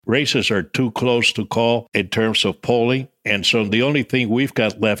Races are too close to call in terms of polling. And so the only thing we've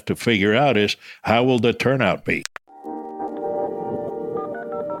got left to figure out is how will the turnout be?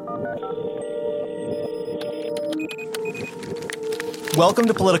 Welcome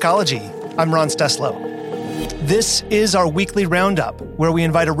to Politicology. I'm Ron Steslow. This is our weekly roundup, where we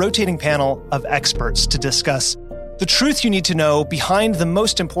invite a rotating panel of experts to discuss the truth you need to know behind the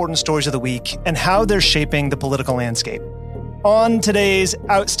most important stories of the week and how they're shaping the political landscape. On today's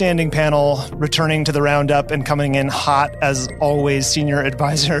outstanding panel, returning to the roundup and coming in hot as always, senior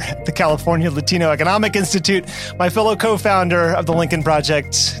advisor at the California Latino Economic Institute, my fellow co-founder of the Lincoln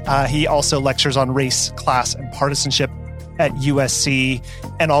Project. He also lectures on race, class, and partisanship at USC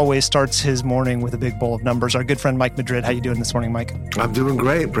and always starts his morning with a big bowl of numbers. Our good friend Mike Madrid. How you doing this morning, Mike? I'm doing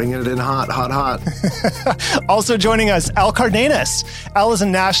great. Bringing it in hot. Also joining us, Al Cardenas. Al is a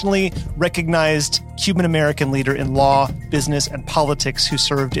nationally recognized Cuban-American leader in law, business, and politics who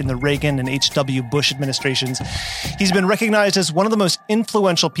served in the Reagan and H.W. Bush administrations. He's been recognized as one of the most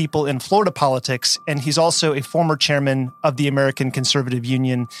influential people in Florida politics, and he's also a former chairman of the American Conservative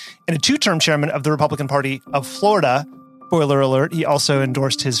Union and a two-term chairman of the Republican Party of Florida. Spoiler alert, he also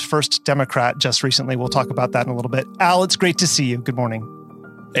endorsed his first Democrat just recently. We'll talk about that in a little bit. Al, it's great to see you. Good morning.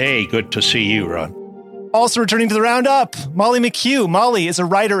 Hey, good to see you, Ron. Also returning to the roundup, Molly McHugh. Molly is a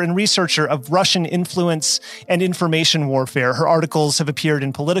writer and researcher of Russian influence and information warfare. Her articles have appeared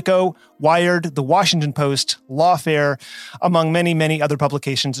in Politico, Wired, The Washington Post, Lawfare, among many, many other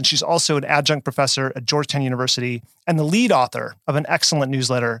publications. And she's also an adjunct professor at Georgetown University and the lead author of an excellent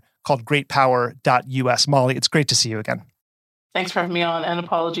newsletter called greatpower.us. Molly, it's great to see you again. Thanks for having me on, and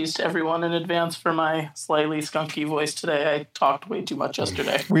apologies to everyone in advance for my slightly skunky voice today. I talked way too much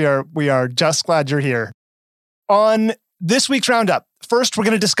yesterday. We are just glad you're here. On this week's roundup, first, we're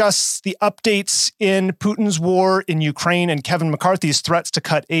going to discuss the updates in Putin's war in Ukraine and Kevin McCarthy's threats to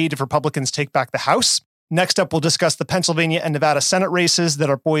cut aid if Republicans take back the House. Next up, we'll discuss the Pennsylvania and Nevada Senate races that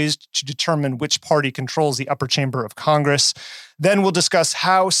are poised to determine which party controls the upper chamber of Congress. Then we'll discuss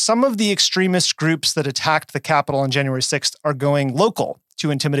how some of the extremist groups that attacked the Capitol on January 6th are going local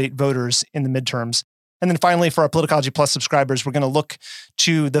to intimidate voters in the midterms. And then finally, for our Politicology Plus subscribers, we're going to look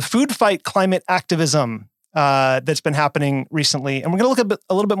to the food fight climate activism that's been happening recently. And we're going to look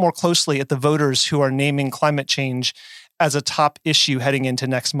a little bit more closely at the voters who are naming climate change as a top issue heading into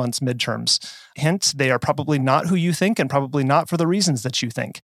next month's midterms. Hint, they are probably not who you think and probably not for the reasons that you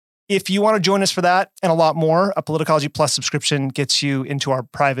think. If you want to join us for that and a lot more, a Politicology Plus subscription gets you into our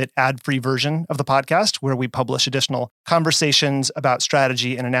private ad-free version of the podcast where we publish additional conversations about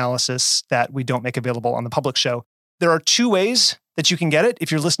strategy and analysis that we don't make available on the public show. There are two ways that you can get it.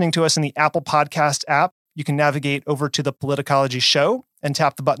 If you're listening to us in the Apple Podcast app, you can navigate over to the Politicology show and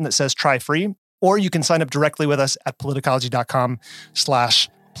tap the button that says try free. Or you can sign up directly with us at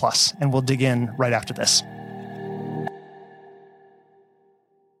politicology.com/plus, and we'll dig in right after this.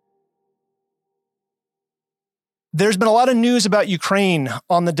 There's been a lot of news about Ukraine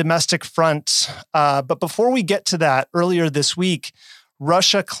on the domestic front, but before we get to that, earlier this week,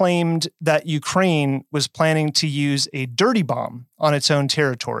 Russia claimed that Ukraine was planning to use a dirty bomb on its own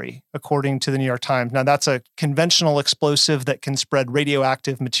territory, according to the New York Times. Now, that's a conventional explosive that can spread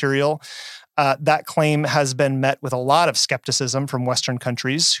radioactive material. That claim has been met with a lot of skepticism from Western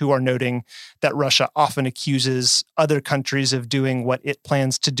countries who are noting that Russia often accuses other countries of doing what it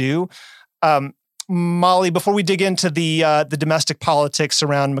plans to do. Molly, before we dig into the domestic politics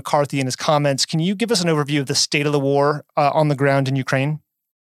around McCarthy and his comments, can you give us an overview of the state of the war on the ground in Ukraine?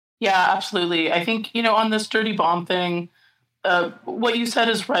 Yeah, absolutely. I think, on this dirty bomb thing, what you said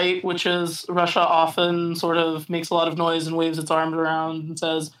is right, which is Russia often sort of makes a lot of noise and waves its arms around and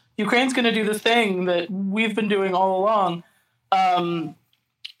says, Ukraine's going to do the thing that we've been doing all along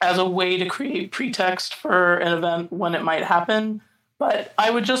as a way to create pretext for an event when it might happen. But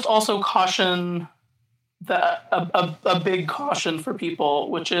I would just also caution a big caution for people,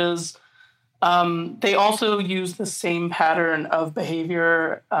 which is they also use the same pattern of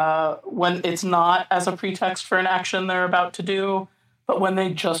behavior when it's not as a pretext for an action they're about to do, but when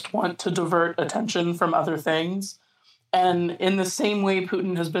they just want to divert attention from other things. And in the same way,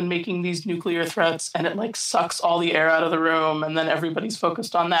 Putin has been making these nuclear threats and it sucks all the air out of the room and then everybody's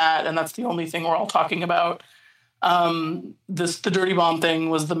focused on that. And that's the only thing we're all talking about. The dirty bomb thing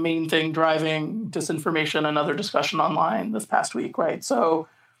was the main thing driving disinformation and other discussion online this past week, right? So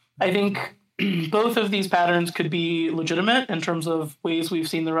I think both of these patterns could be legitimate in terms of ways we've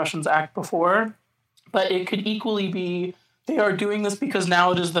seen the Russians act before, but it could equally be they are doing this because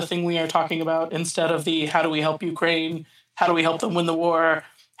now it is the thing we are talking about instead of the how do we help Ukraine, how do we help them win the war,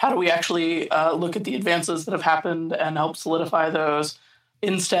 how do we actually look at the advances that have happened and help solidify those.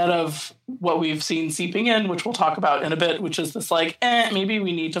 instead of what we've seen seeping in, which we'll talk about in a bit, which is this like, maybe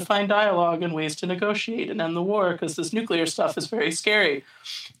we need to find dialogue and ways to negotiate and end the war because this nuclear stuff is very scary.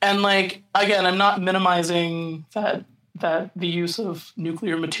 And like, again, I'm not minimizing that the use of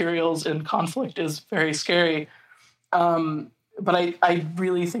nuclear materials in conflict is very scary. But I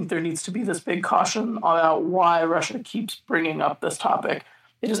really think there needs to be this big caution about why Russia keeps bringing up this topic.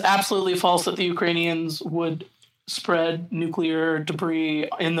 It is absolutely false that the Ukrainians would spread nuclear debris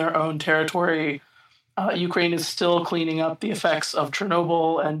in their own territory. Ukraine is still cleaning up the effects of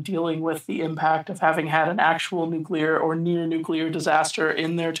Chernobyl and dealing with the impact of having had an actual nuclear or near nuclear disaster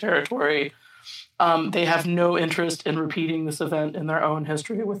in their territory. They have no interest in repeating this event in their own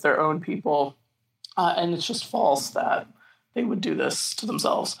history with their own people. And it's just false that they would do this to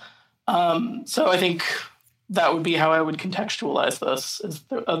themselves. So I think that would be how I would contextualize this, is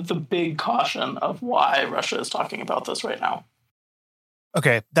the big caution of why Russia is talking about this right now.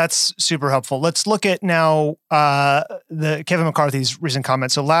 Okay, that's super helpful. Let's look at now the Kevin McCarthy's recent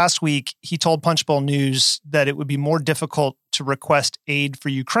comment. So last week, he told Punchbowl News that it would be more difficult to request aid for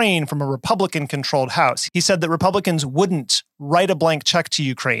Ukraine from a Republican-controlled House. He said that Republicans wouldn't write a blank check to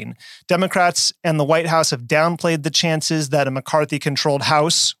Ukraine. Democrats and the White House have downplayed the chances that a McCarthy-controlled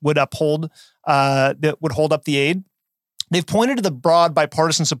House would hold up the aid. They've pointed to the broad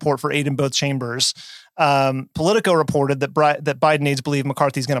bipartisan support for aid in both chambers. Politico reported that Biden aides believe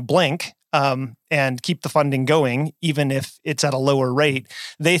McCarthy's going to blink and keep the funding going, even if it's at a lower rate.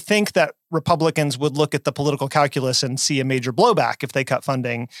 They think that Republicans would look at the political calculus and see a major blowback if they cut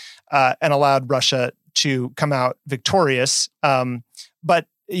funding and allowed Russia to come out victorious. But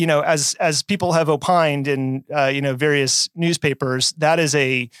as people have opined in various newspapers, that is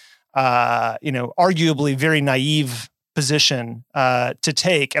a arguably very naive position to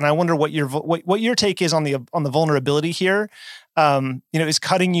take, and I wonder what your take is on the vulnerability here. Is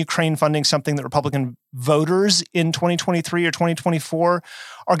cutting Ukraine funding something that Republican voters in 2023 or 2024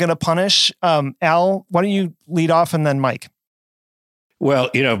 are going to punish? Al, why don't you lead off, and then Mike? Well,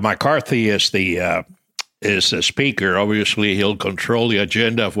 McCarthy is the speaker. Obviously, he'll control the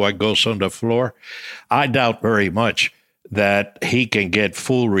agenda of what goes on the floor. I doubt very much that he can get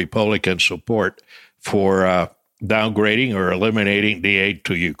full Republican support for downgrading or eliminating the aid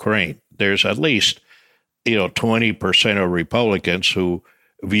to Ukraine. There's at least, 20% of Republicans who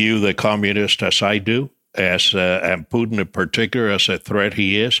view the communists as I do, and Putin in particular as a threat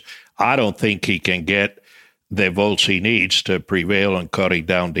he is. I don't think he can get the votes he needs to prevail on cutting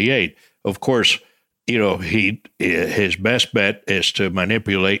down the aid. Of course, his best bet is to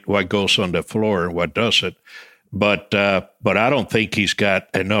manipulate what goes on the floor and what doesn't. But I don't think he's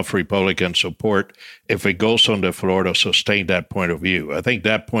got enough Republican support if it goes on the floor to sustain that point of view. I think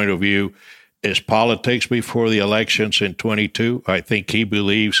that point of view is politics before the elections in 22. I think he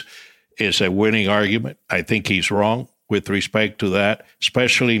believes is a winning argument. I think he's wrong with respect to that,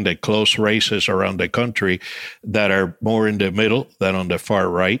 especially in the close races around the country that are more in the middle than on the far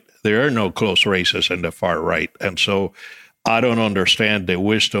right. There are no close races in the far right. And so I don't understand the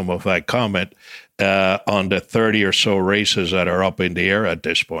wisdom of that comment on the 30 or so races that are up in the air at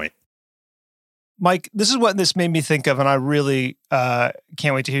this point. Mike, this is what this made me think of, and I really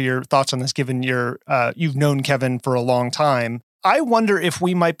can't wait to hear your thoughts on this, given you've known Kevin for a long time. I wonder if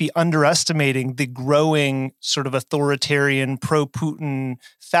we might be underestimating the growing sort of authoritarian pro-Putin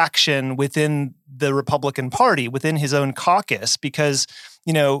faction within the Republican Party, within his own caucus, because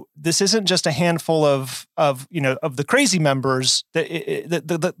this isn't just a handful of the crazy members.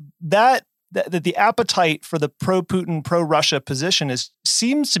 That the appetite for the pro-Putin, pro-Russia position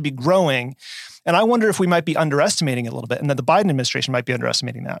seems to be growing. And I wonder if we might be underestimating it a little bit, and that the Biden administration might be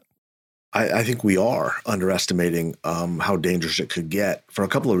underestimating that. I think we are underestimating how dangerous it could get for a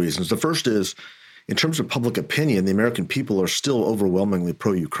couple of reasons. The first is, in terms of public opinion, the American people are still overwhelmingly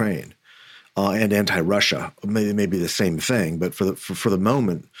pro-Ukraine and anti-Russia. Maybe the same thing, but for the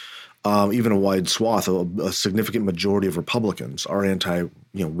moment, even a wide swath, a significant majority of Republicans are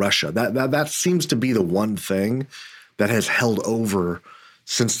anti-Russia. That seems to be the one thing that has held over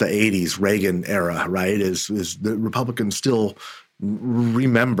since the 80s Reagan era, right? Is the Republicans still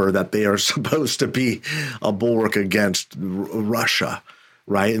remember that they are supposed to be a bulwark against Russia,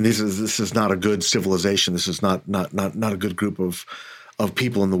 right? And this is not a good civilization. This is not a good group of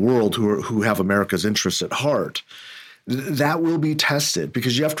people in the world who have America's interests at heart. That will be tested,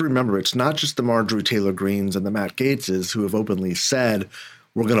 because you have to remember, it's not just the Marjorie Taylor Greenes and the Matt Gaetzes who have openly said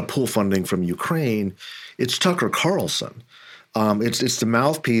we're going to pull funding from Ukraine. It's Tucker Carlson. It's the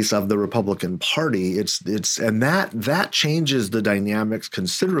mouthpiece of the Republican Party. And that changes the dynamics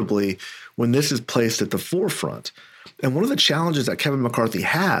considerably when this is placed at the forefront. And one of the challenges that Kevin McCarthy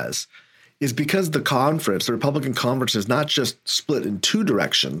has is because the Republican conference, is not just split in two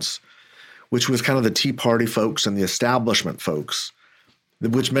directions, which was kind of the Tea Party folks and the establishment folks,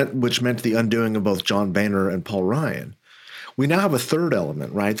 which meant the undoing of both John Boehner and Paul Ryan. We now have a third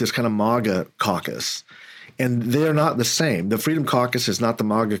element, right? This kind of MAGA caucus. And they're not the same. The Freedom Caucus is not the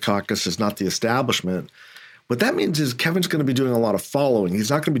MAGA caucus, is not the establishment. What that means is Kevin's going to be doing a lot of following.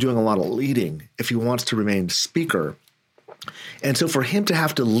 He's not going to be doing a lot of leading if he wants to remain speaker. And so for him to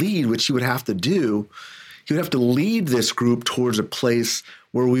have to lead, which he would have to do, he would have to lead this group towards a place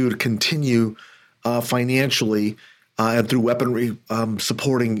where we would continue financially and through weaponry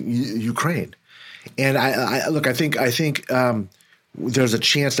supporting Ukraine. And I think there's a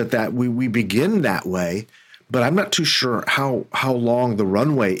chance that we begin that way, but I'm not too sure how long the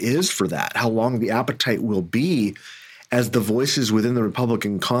runway is for that, how long the appetite will be as the voices within the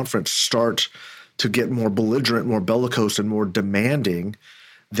Republican conference start to get more belligerent, more bellicose, and more demanding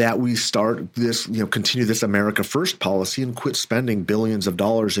that we start this, continue this America First policy and quit spending billions of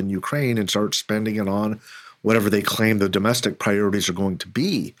dollars in Ukraine and start spending it on whatever they claim the domestic priorities are going to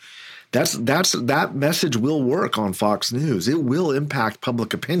be. That message will work on Fox News. It will impact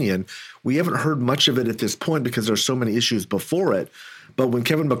public opinion. We haven't heard much of it at this point because there's so many issues before it. But when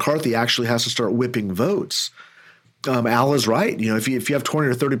Kevin McCarthy actually has to start whipping votes, Al is right. If you have 20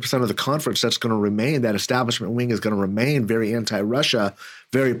 or 30% of the conference, that's going to remain, that establishment wing is going to remain very anti-Russia,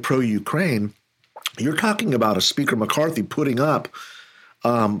 very pro-Ukraine. You're talking about a Speaker McCarthy putting up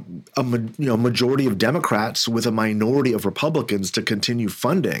a majority of Democrats with a minority of Republicans to continue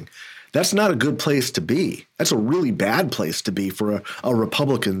funding. That's not a good place to be. That's a really bad place to be for a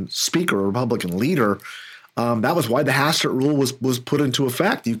Republican speaker, a Republican leader. That was why the Hastert rule was put into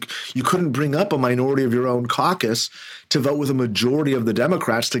effect. You couldn't bring up a minority of your own caucus to vote with a majority of the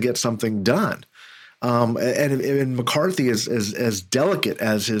Democrats to get something done. And McCarthy is as delicate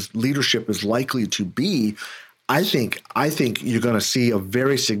as his leadership is likely to be. I think you're going to see a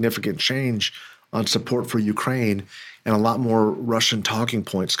very significant change on support for Ukraine and a lot more Russian talking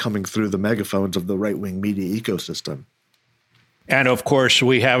points coming through the megaphones of the right-wing media ecosystem. And, of course,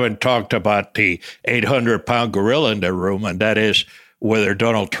 we haven't talked about the 800-pound gorilla in the room, and that is whether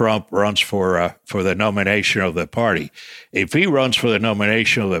Donald Trump runs for the nomination of the party. If he runs for the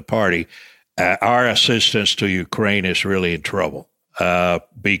nomination of the party, our assistance to Ukraine is really in trouble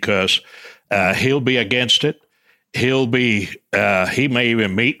because he'll be against it. He may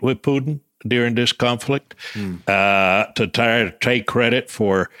even meet with Putin during this conflict to try to take credit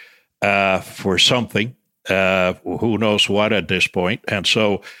for something. Who knows what at this point. And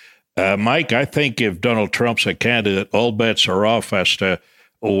so, Mike, I think if Donald Trump's a candidate, all bets are off as to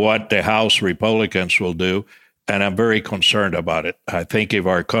what the House Republicans will do. And I'm very concerned about it. I think if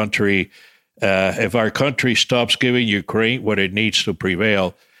our country stops giving Ukraine what it needs to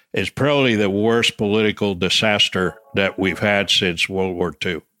prevail, it's probably the worst political disaster that we've had since World War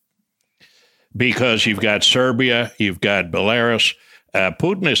II. Because you've got Serbia, you've got Belarus.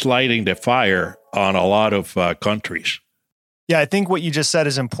 Putin is lighting the fire on a lot of countries. Yeah, I think what you just said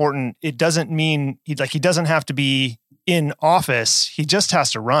is important. It doesn't mean he doesn't have to be in office. He just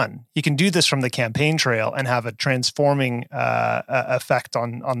has to run. He can do this from the campaign trail and have a transforming effect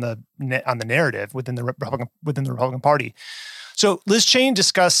on the narrative within the Republican Party. So Liz Cheney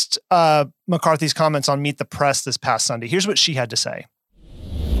discussed McCarthy's comments on Meet the Press this past Sunday. Here's what she had to say.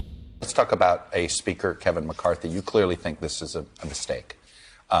 Let's talk about a speaker, Kevin McCarthy. You clearly think this is a mistake,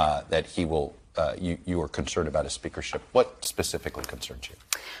 that he will, you are concerned about his speakership. What specifically concerns you?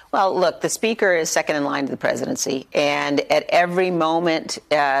 Well, look, the speaker is second in line to the presidency. And at every moment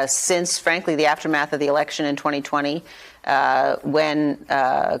since, frankly, the aftermath of the election in 2020, when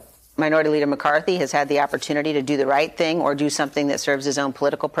Minority Leader McCarthy has had the opportunity to do the right thing or do something that serves his own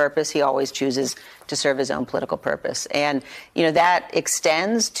political purpose, he always chooses to serve his own political purpose. And, that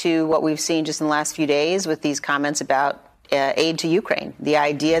extends to what we've seen just in the last few days with these comments about aid to Ukraine. The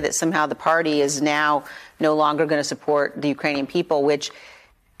idea that somehow the party is now no longer going to support the Ukrainian people, which,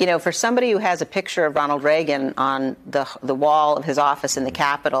 for somebody who has a picture of Ronald Reagan on the wall of his office in the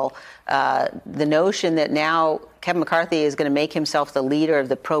Capitol, the notion that now Kevin McCarthy is going to make himself the leader of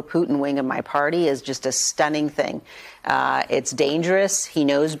the pro-Putin wing of my party is just a stunning thing. It's dangerous. He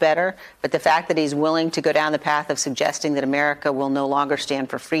knows better. But the fact that he's willing to go down the path of suggesting that America will no longer stand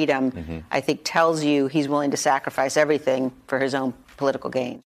for freedom, I think tells you he's willing to sacrifice everything for his own political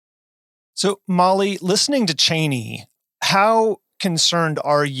gain. So, Molly, listening to Cheney, how concerned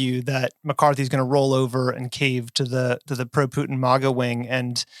are you that McCarthy's going to roll over and cave to the pro-Putin MAGA wing?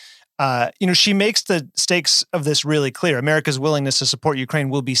 And She makes the stakes of this really clear. America's willingness to support Ukraine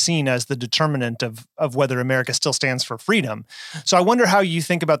will be seen as the determinant of whether America still stands for freedom. So I wonder how you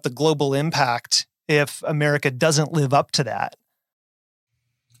think about the global impact if America doesn't live up to that.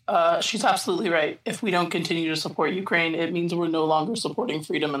 She's absolutely right. If we don't continue to support Ukraine, it means we're no longer supporting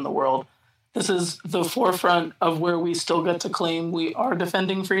freedom in the world. This is the forefront of where we still get to claim we are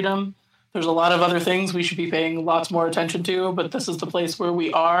defending freedom. There's a lot of other things we should be paying lots more attention to, but this is the place where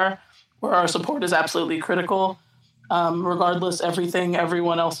we are, where our support is absolutely critical, regardless everything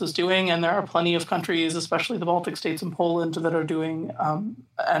everyone else is doing. And there are plenty of countries, especially the Baltic states and Poland, that are doing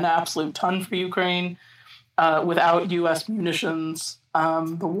an absolute ton for Ukraine. Without U.S. munitions,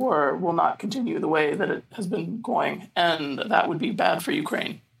 the war will not continue the way that it has been going, and that would be bad for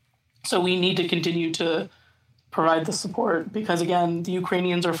Ukraine. So we need to continue to provide the support because, again, the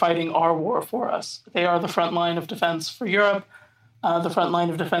Ukrainians are fighting our war for us. They are the front line of defense for Europe, the front line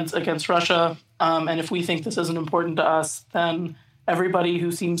of defense against Russia. And if we think this isn't important to us, then everybody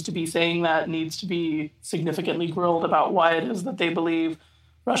who seems to be saying that needs to be significantly grilled about why it is that they believe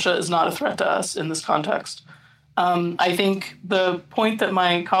Russia is not a threat to us in this context. I think the point that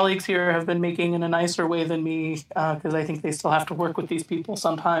my colleagues here have been making in a nicer way than me, because I think they still have to work with these people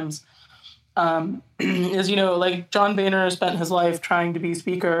sometimes, is, like John Boehner spent his life trying to be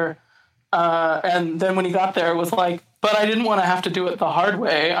speaker, and then when he got there was like, but I didn't want to have to do it the hard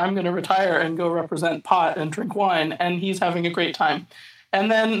way. I'm going to retire and go represent pot and drink wine, and he's having a great time. And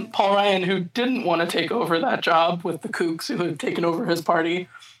then Paul Ryan, who didn't want to take over that job with the kooks who had taken over his party,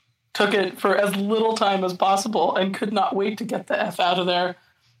 took it for as little time as possible and could not wait to get the F out of there.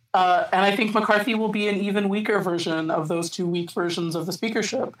 And I think McCarthy will be an even weaker version of those two weak versions of the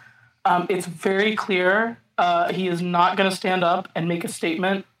speakership. It's very clear he is not going to stand up and make a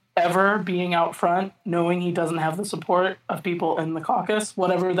statement ever being out front, knowing he doesn't have the support of people in the caucus,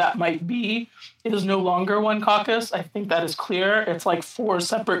 whatever that might be. It is no longer one caucus. I think that is clear. It's like 4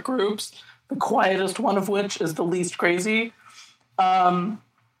 separate groups, the quietest one of which is the least crazy.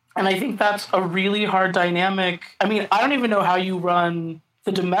 And I think that's a really hard dynamic. I mean, I don't even know how you run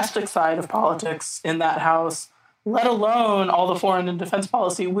the domestic side of politics in that house, let alone all the foreign and defense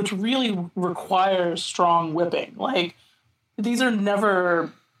policy, which really requires strong whipping. Like, these are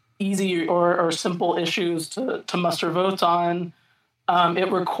never easy or simple issues to muster votes on.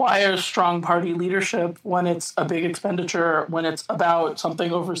 It requires strong party leadership when it's a big expenditure, when it's about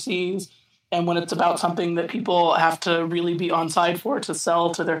something overseas, and when it's about something that people have to really be on side for to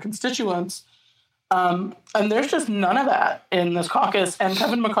sell to their constituents. And there's just none of that in this caucus. And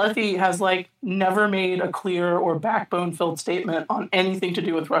Kevin McCarthy has never made a clear or backbone-filled statement on anything to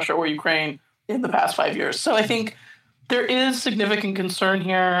do with Russia or Ukraine in the past 5 years. So I think there is significant concern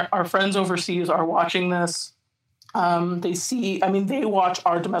here. Our friends overseas are watching this. They watch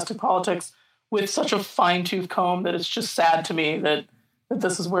our domestic politics with such a fine-tooth comb that it's just sad to me that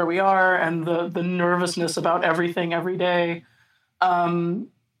this is where we are, and the nervousness about everything every day.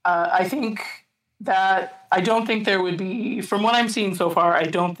 I think that I don't think there would be, from what I'm seeing so far, I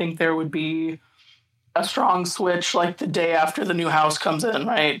don't think there would be a strong switch like the day after the new House comes in,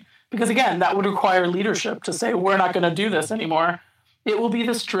 right? Because again, that would require leadership to say, we're not going to do this anymore. It will be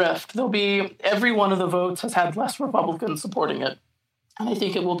this drift. Every one of the votes has had less Republicans supporting it. And I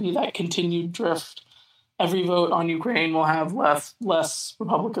think it will be that continued drift. Every vote on Ukraine will have less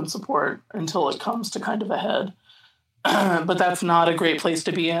Republican support until it comes to kind of a head. But that's not a great place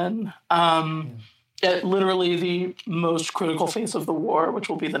to be in. At literally the most critical phase of the war, which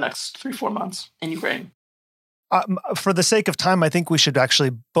will be the next 3-4 months in Ukraine. For the sake of time, I think we should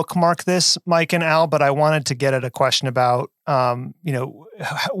actually bookmark this, Mike and Al, but I wanted to get at a question about,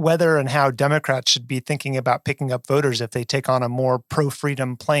 whether and how Democrats should be thinking about picking up voters if they take on a more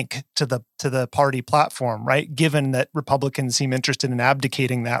pro-freedom plank to the party platform, right? Given that Republicans seem interested in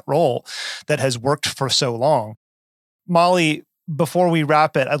abdicating that role that has worked for so long. Molly, before we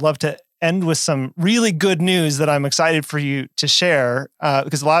wrap it, I'd love to end with some really good news that I'm excited for you to share,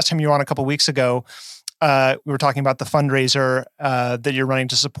 because the last time you were on a couple of weeks ago, we were talking about the fundraiser that you're running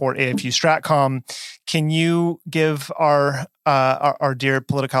to support AFU Stratcom. Can you give our dear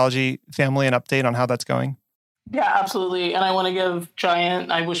politicology family an update on how that's going? Yeah, absolutely. And I want to give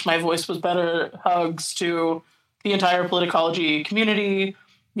giant, I wish my voice was better, hugs to the entire politicology community.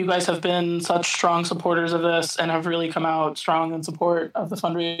 You guys have been such strong supporters of this and have really come out strong in support of the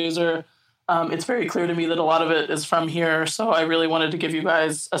fundraiser. It's very clear to me that a lot of it is from here. So I really wanted to give you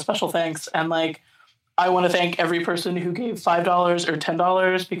guys a special thanks. And I want to thank every person who gave $5 or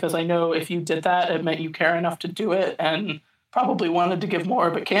 $10, because I know if you did that, it meant you care enough to do it and probably wanted to give more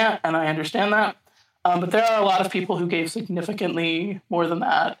but can't, and I understand that. But there are a lot of people who gave significantly more than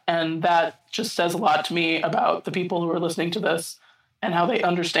that. And that just says a lot to me about the people who are listening to this and how they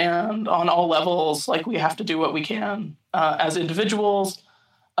understand on all levels, like we have to do what we can as individuals,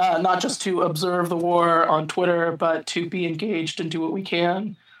 not just to observe the war on Twitter, but to be engaged and do what we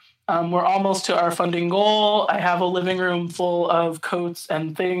can. We're almost to our funding goal. I have a living room full of coats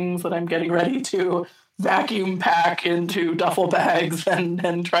and things that I'm getting ready to vacuum pack into duffel bags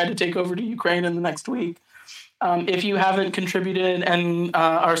and try to take over to Ukraine in the next week. If you haven't contributed and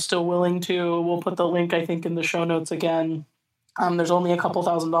are still willing to, we'll put the link, I think, in the show notes again. There's only a couple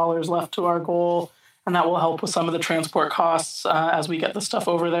 $1,000s left to our goal, and that will help with some of the transport costs as we get the stuff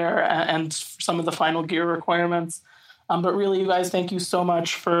over there and some of the final gear requirements. But really, you guys, thank you so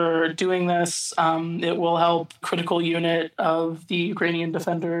much for doing this. It will help critical unit of the Ukrainian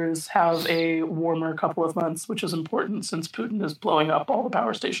defenders have a warmer couple of months, which is important since Putin is blowing up all the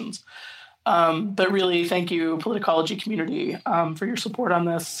power stations. But really, thank you, politicology community, for your support on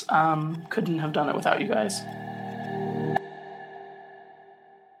this. Couldn't have done it without you guys.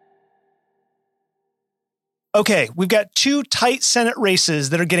 Okay, we've got two tight Senate races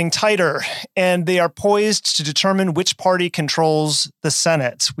that are getting tighter, and they are poised to determine which party controls the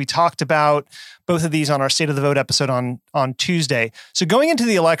Senate. We talked about both of these on our State of the Vote episode on Tuesday. So going into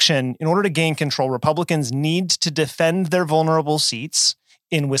the election, in order to gain control, Republicans need to defend their vulnerable seats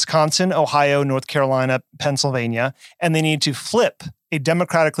in Wisconsin, Ohio, North Carolina, Pennsylvania, and they need to flip a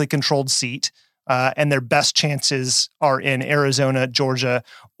democratically controlled seat. And their best chances are in Arizona, Georgia,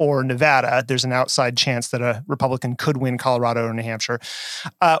 or Nevada. There's an outside chance that a Republican could win Colorado or New Hampshire.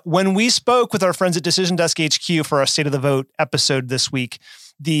 When we spoke with our friends at Decision Desk HQ for our State of the Vote episode this week,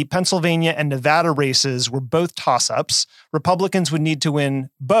 the Pennsylvania and Nevada races were both toss-ups. Republicans would need to win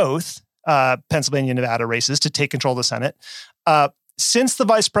both Pennsylvania and Nevada races to take control of the Senate. Since the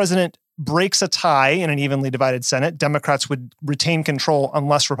vice president breaks a tie in an evenly divided Senate, Democrats would retain control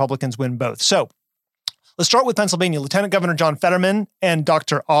unless Republicans win both. So let's start with Pennsylvania. Lieutenant Governor John Fetterman and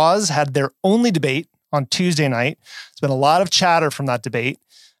Dr. Oz had their only debate on Tuesday night. There's been a lot of chatter from that debate.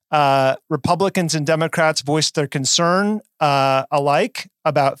 Republicans and Democrats voiced their concern alike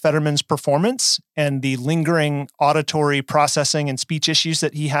about Fetterman's performance and the lingering auditory processing and speech issues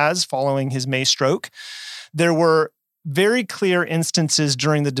that he has following his May stroke. There were very clear instances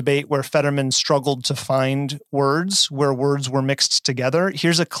during the debate where Fetterman struggled to find words, where words were mixed together.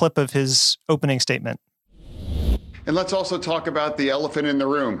 Here's a clip of his opening statement. And let's also talk about the elephant in the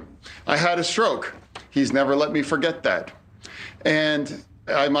room. I had a stroke. He's never let me forget that. And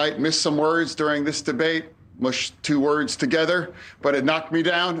I might miss some words during this debate, mush two words together, but it knocked me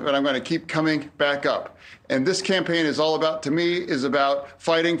down, but I'm going to keep coming back up. And this campaign is all about, to me, is about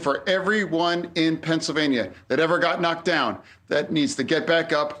fighting for everyone in Pennsylvania that ever got knocked down, that needs to get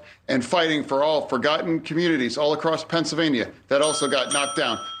back up, and fighting for all forgotten communities all across Pennsylvania that also got knocked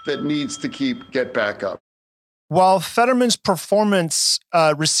down, that needs to get back up. While Fetterman's performance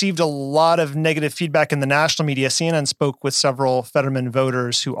received a lot of negative feedback in the national media, CNN spoke with several Fetterman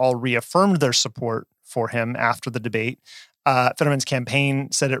voters who all reaffirmed their support for him after the debate. Fetterman's campaign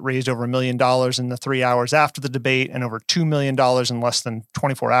said it raised over $1 million in the 3 hours after the debate and over $2 million in less than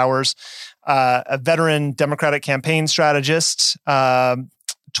 24 hours. A veteran Democratic campaign strategist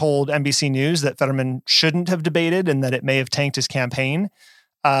told NBC News that Fetterman shouldn't have debated and that it may have tanked his campaign.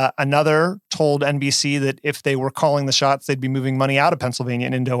 Another told NBC that if they were calling the shots, they'd be moving money out of Pennsylvania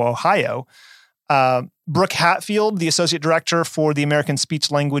and into Ohio. Brooke Hatfield, the associate director for the American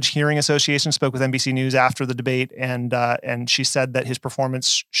Speech Language Hearing Association, spoke with NBC News after the debate, and she said that his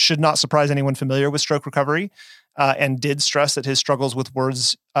performance should not surprise anyone familiar with stroke recovery, and did stress that his struggles with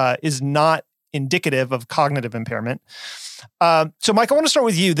words is not indicative of cognitive impairment. So, Mike, I want to start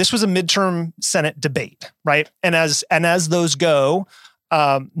with you. This was a midterm Senate debate, right? And as those go,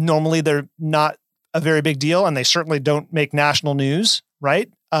 normally they're not a very big deal, and they certainly don't make national news, right?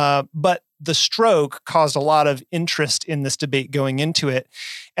 But the stroke caused a lot of interest in this debate going into it.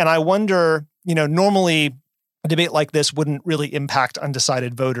 And I wonder, normally a debate like this wouldn't really impact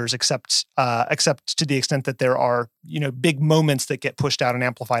undecided voters, except to the extent that there are, big moments that get pushed out and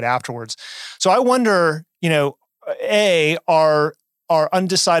amplified afterwards. So I wonder, A, are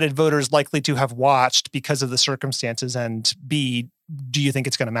undecided voters likely to have watched because of the circumstances? And B, do you think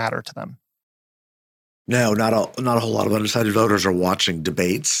it's going to matter to them? No, not a whole lot of undecided voters are watching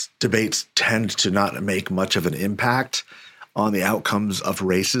debates. Debates tend to not make much of an impact on the outcomes of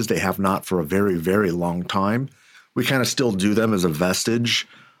races. They have not for a very, very long time. We kind of still do them as a vestige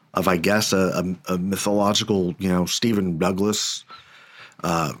of, I guess, a mythological, Stephen Douglas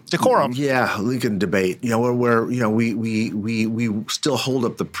decorum. Yeah, Lincoln debate. Where we still hold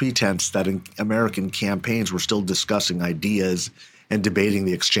up the pretense that in American campaigns we're still discussing ideas and debating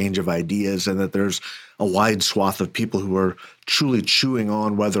the exchange of ideas, and that there's a wide swath of people who are truly chewing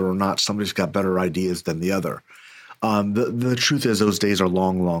on whether or not somebody's got better ideas than the other. The truth is those days are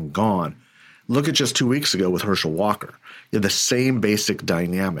long, long gone. Look at just 2 weeks ago with Herschel Walker. You have the same basic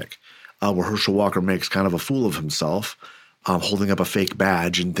dynamic where Herschel Walker makes kind of a fool of himself, holding up a fake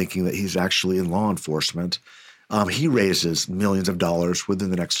badge and thinking that he's actually in law enforcement. He raises millions of dollars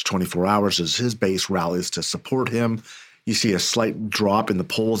within the next 24 hours as his base rallies to support him. You see a slight drop in the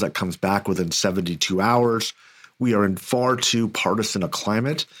polls that comes back within 72 hours. We are in far too partisan a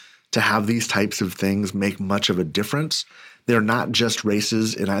climate to have these types of things make much of a difference. They're not just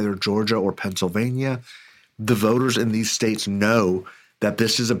races in either Georgia or Pennsylvania. The voters in these states know that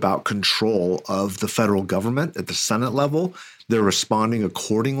this is about control of the federal government at the Senate level. They're responding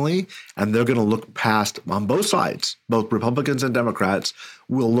accordingly, and they're going to look past, on both sides, both Republicans and Democrats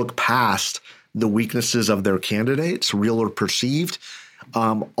will look past the weaknesses of their candidates, real or perceived,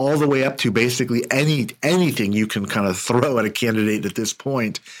 all the way up to basically anything you can kind of throw at a candidate at this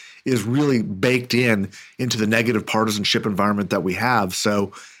point is really baked into the negative partisanship environment that we have.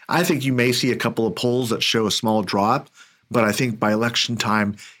 So I think you may see a couple of polls that show a small drop, but I think by election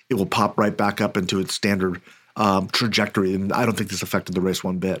time, it will pop right back up into its standard trajectory. And I don't think this affected the race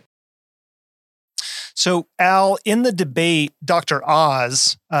one bit. So, Al, in the debate, Dr.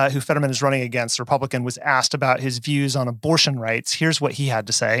 Oz, who Fetterman is running against, the Republican, was asked about his views on abortion rights. Here's what he had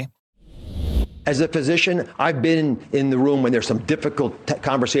to say. As a physician, I've been in the room when there's some difficult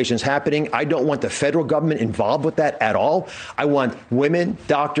conversations happening. I don't want the federal government involved with that at all. I want women,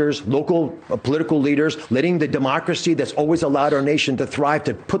 doctors, local political leaders, letting the democracy that's always allowed our nation to thrive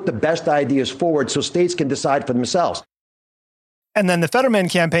to put the best ideas forward so states can decide for themselves. And then the Fetterman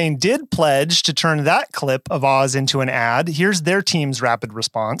campaign did pledge to turn that clip of Oz into an ad. Here's their team's rapid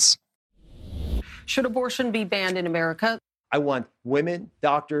response. Should abortion be banned in America? I want women,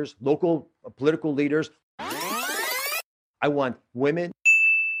 doctors, local political leaders. I want women,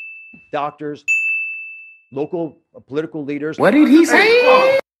 doctors, local political leaders. What did he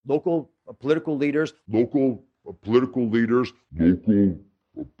say? Local political leaders. Local political leaders. Local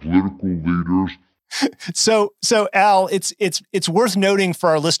political leaders. So Al, it's worth noting for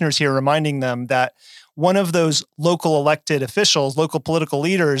our listeners here, reminding them that one of those local elected officials, local political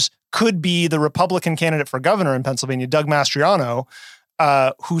leaders, could be the Republican candidate for governor in Pennsylvania, Doug Mastriano,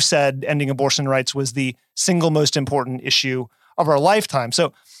 who said ending abortion rights was the single most important issue of our lifetime.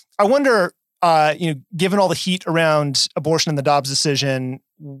 So I wonder, given all the heat around abortion and the Dobbs decision,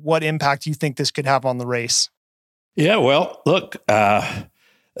 what impact you think this could have on the race? Yeah, well, look,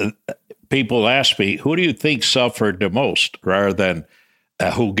 people ask me, who do you think suffered the most rather than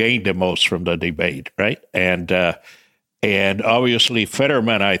who gained the most from the debate, right? And obviously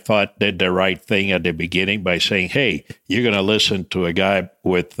Fetterman, I thought, did the right thing at the beginning by saying, hey, you're going to listen to a guy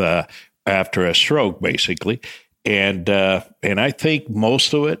with after a stroke, basically. And I think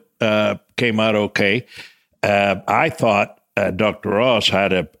most of it came out okay. I thought Dr. Oz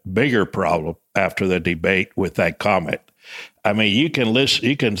had a bigger problem after the debate with that comment. I mean, you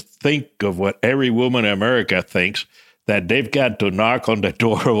can think of what every woman in America thinks, that they've got to knock on the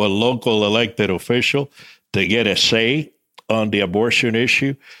door of a local elected official to get a say on the abortion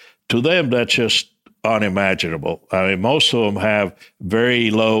issue. To them, that's just unimaginable. I mean, most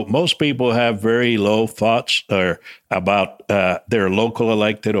people have very low thoughts about their local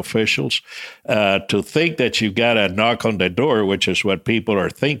elected officials. To think that you've got to knock on the door, which is what people are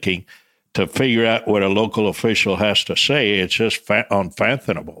thinking, to figure out what a local official has to say, it's just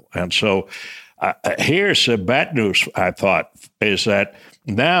unfathomable. And so here's the bad news, I thought, is that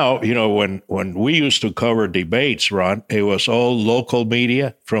now, when we used to cover debates, Ron, it was all local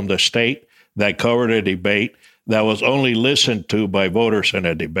media from the state that covered a debate that was only listened to by voters in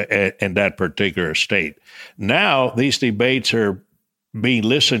that particular state. Now, these debates are being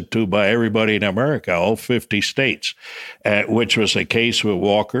listened to by everybody in America, all 50 states, which was the case with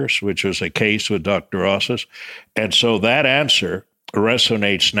Walker's, which was the case with Dr. Oz's. And so that answer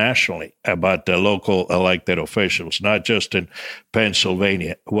resonates nationally about the local elected officials, not just in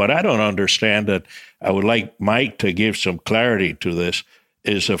Pennsylvania. What I don't understand, that I would like Mike to give some clarity to this,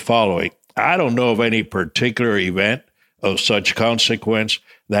 is the following. I don't know of any particular event of such consequence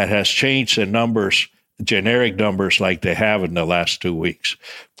that has changed the numbers, generic numbers, like they have in the last 2 weeks.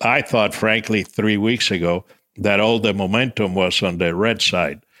 I thought, frankly, 3 weeks ago that all the momentum was on the red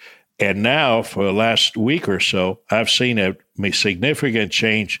side. And now, for the last week or so, I've seen a significant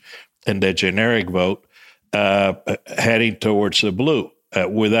change in the generic vote heading towards the blue.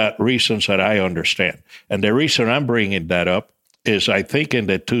 without reasons that I understand. And the reason I'm bringing that up is I think in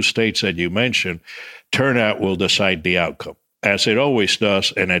the two states that you mentioned, turnout will decide the outcome, as it always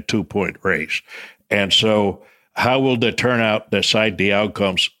does in a 2-point race. And so how will the turnout decide the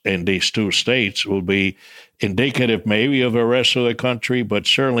outcomes in these two states will be indicative maybe of the rest of the country, but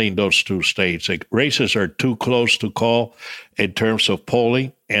certainly in those two states. Like, races are too close to call in terms of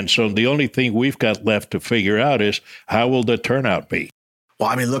polling. And so the only thing we've got left to figure out is how will the turnout be? Well,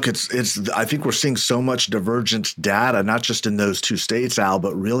 I mean, look, I think we're seeing so much divergent data, not just in those two states, Al,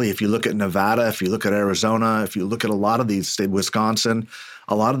 but really if you look at Nevada, if you look at Arizona, if you look at a lot of these states, Wisconsin,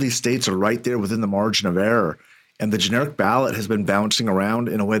 a lot of these states are right there within the margin of error. And the generic ballot has been bouncing around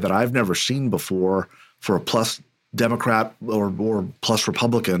in a way that I've never seen before for a plus Democrat or plus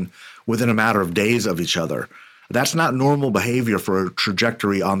Republican within a matter of days of each other. That's not normal behavior for a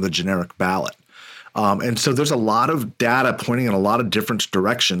trajectory on the generic ballot. And so there's a lot of data pointing in a lot of different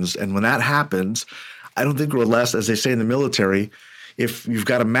directions. And when that happens, I don't think we're less, as they say in the military, if you've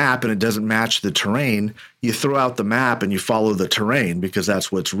got a map and it doesn't match the terrain, you throw out the map and you follow the terrain because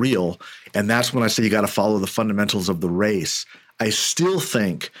that's what's real. And that's when I say you got to follow the fundamentals of the race. I still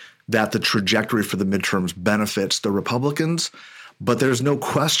think that the trajectory for the midterms benefits the Republicans, but there's no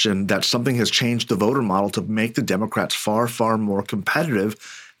question that something has changed the voter model to make the Democrats far, far more competitive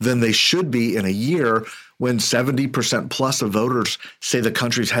than they should be in a year when 70% plus of voters say the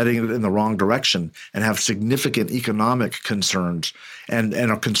country's heading in the wrong direction and have significant economic concerns and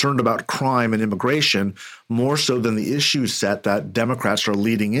are concerned about crime and immigration more so than the issue set that Democrats are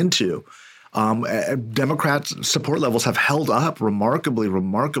leading into. Democrats' support levels have held up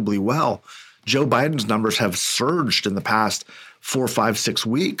remarkably well. Joe Biden's numbers have surged in the past 4, 5, 6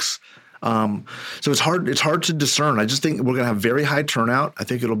 weeks. So it's hard to discern. I just think we're going to have very high turnout. I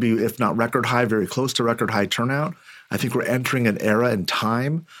think it'll be, if not record high, very close to record high turnout. I think we're entering an era and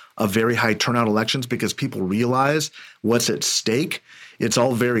time of very high turnout elections because people realize what's at stake. It's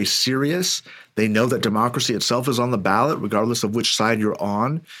all very serious. They know that democracy itself is on the ballot, regardless of which side you're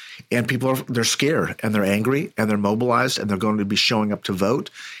on. And they're scared and they're angry and they're mobilized and they're going to be showing up to vote.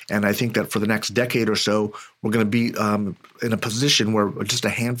 And I think that for the next decade or so, we're going to be in a position where just a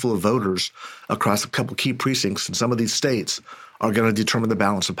handful of voters across a couple key precincts in some of these states are going to determine the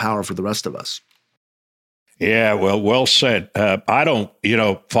balance of power for the rest of us. Yeah, well said. I don't,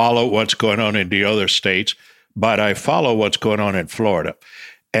 follow what's going on in the other states, but I follow what's going on in Florida.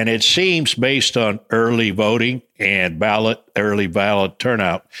 And it seems, based on early voting and early ballot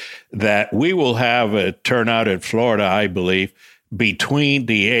turnout, that we will have a turnout in Florida, I believe, between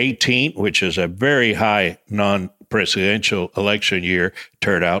the 18, which is a very high non-presidential election year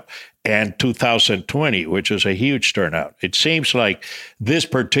turnout, and 2020, which is a huge turnout. It seems like this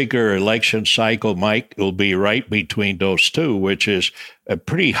particular election cycle, Mike, will be right between those two, which is a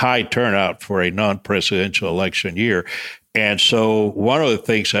pretty high turnout for a non-presidential election year. And so one of the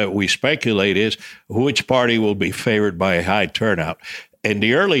things that we speculate is which party will be favored by a high turnout. In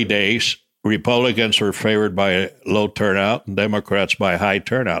the early days, Republicans were favored by a low turnout and Democrats by a high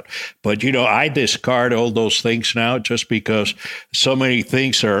turnout. But, I discard all those things now just because so many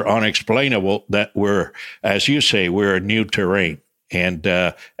things are unexplainable that we're, as you say, we're a new terrain. And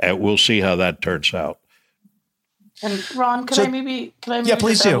we'll see how that turns out. And Ron, could I maybe please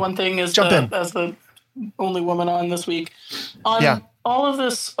just add one thing as the only woman on this week? On all of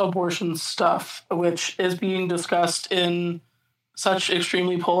this abortion stuff, which is being discussed in such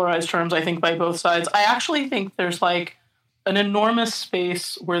extremely polarized terms, I think, by both sides, I actually think there's like an enormous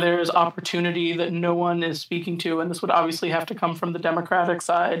space where there is opportunity that no one is speaking to. And this would obviously have to come from the Democratic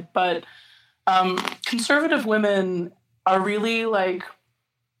side. But conservative women are really like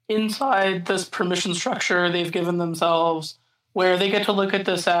inside this permission structure they've given themselves, where they get to look at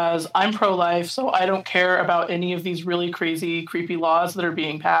this as, I'm pro-life, so I don't care about any of these really crazy, creepy laws that are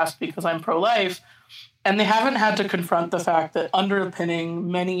being passed because I'm pro-life. And they haven't had to confront the fact that underpinning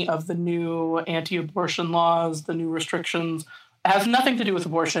many of the new anti-abortion laws, the new restrictions, has nothing to do with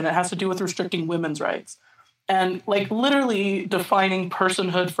abortion. It has to do with restricting women's rights and like literally defining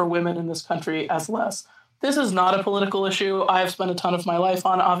personhood for women in this country as less. This is not a political issue I've spent a ton of my life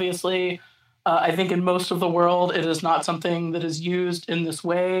on, obviously. I think in most of the world, it is not something that is used in this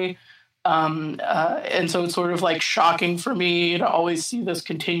way. And so it's sort of like shocking for me to always see this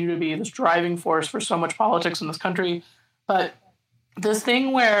continue to be this driving force for so much politics in this country. But this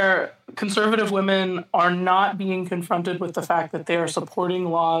thing where conservative women are not being confronted with the fact that they are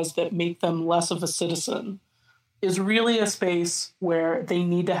supporting laws that make them less of a citizen is really a space where they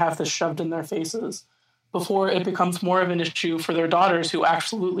need to have this shoved in their faces before it becomes more of an issue for their daughters, who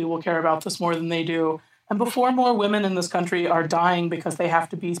absolutely will care about this more than they do, And before more women in this country are dying because they have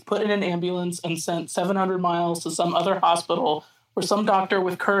to be put in an ambulance and sent 700 miles to some other hospital where some doctor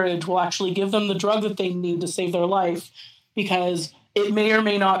with courage will actually give them the drug that they need to save their life, because it may or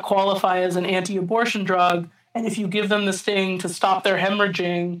may not qualify as an anti-abortion drug. And if you give them this thing to stop their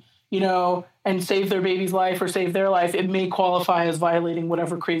hemorrhaging, and save their baby's life or save their life, it may qualify as violating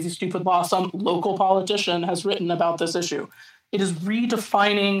whatever crazy, stupid law some local politician has written about this issue. It is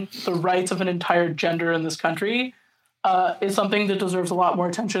redefining the rights of an entire gender in this country. Is something that deserves a lot more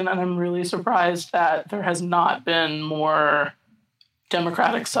attention, and I'm really surprised that there has not been more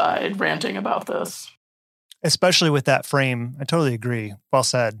Democratic side ranting about this. Especially with that frame. I totally agree. Well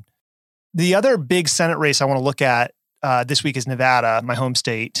said. The other big Senate race I want to look at this week is Nevada, my home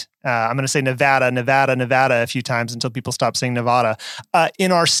state. I'm going to say Nevada a few times until people stop saying Nevada.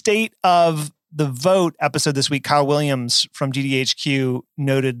 In our State of the Vote episode this week, Kyle Williams from GDHQ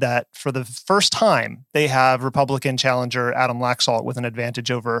noted that for the first time, they have Republican challenger Adam Laxalt with an advantage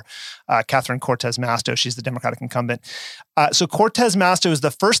over Catherine Cortez Masto. She's the Democratic incumbent. So Cortez Masto is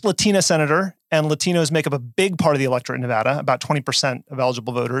the first Latina senator, and Latinos make up a big part of the electorate in Nevada, about 20% of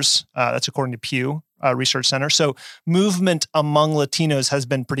eligible voters. That's according to Pew Research Center. So movement among Latinos has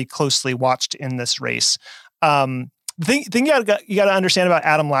been pretty closely watched in this race. The thing you got to understand about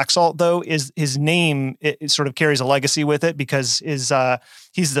Adam Laxalt, though, is his name. It sort of carries a legacy with it because he's the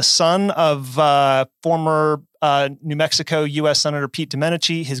son of former New Mexico U.S. Senator Pete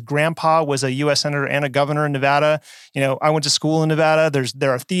Domenici. His grandpa was a U.S. Senator and a governor in Nevada. I went to school in Nevada.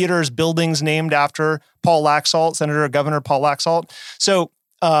 There are theaters, buildings named after Paul Laxalt, Senator Governor Paul Laxalt. So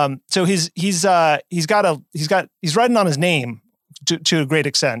he's riding on his name to a great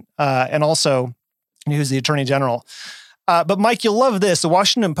extent, and also who's the Attorney General. But Mike, you'll love this. The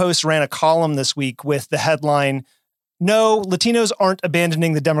Washington Post ran a column this week with the headline, "No, Latinos aren't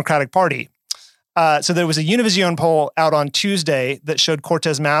abandoning the Democratic Party." So there was a Univision poll out on Tuesday that showed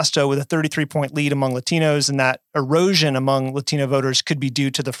Cortez Masto with a 33-point lead among Latinos, and that erosion among Latino voters could be due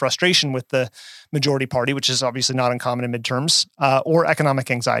to the frustration with the majority party, which is obviously not uncommon in midterms, or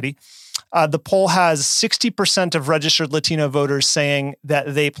economic anxiety. The poll has 60% of registered Latino voters saying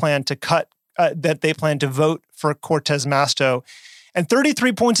that they plan to vote for Cortez Masto. And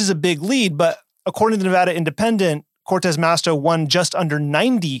 33 points is a big lead, but according to the Nevada Independent, Cortez Masto won just under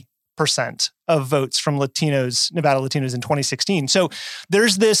 90% of votes from Nevada Latinos in 2016. So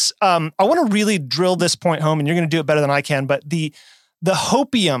there's this, I want to really drill this point home, and you're going to do it better than I can, but the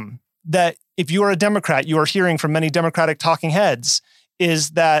hopium that if you are a Democrat, you are hearing from many Democratic talking heads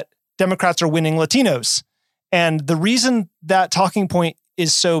is that Democrats are winning Latinos. And the reason that talking point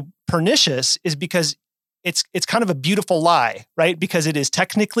is so pernicious is because it's kind of a beautiful lie, right? Because it is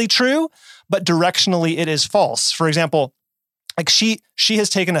technically true, but directionally it is false. For example, like she has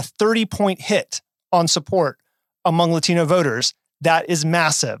taken a 30-point hit on support among Latino voters. That is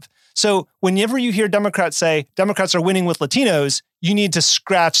massive. So whenever you hear Democrats say Democrats are winning with Latinos, you need to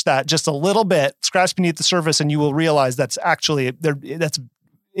scratch that just a little bit, scratch beneath the surface, and you will realize that's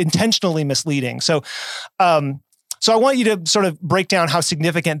intentionally misleading. So I want you to sort of break down how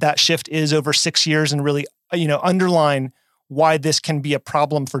significant that shift is over 6 years and really, underline why this can be a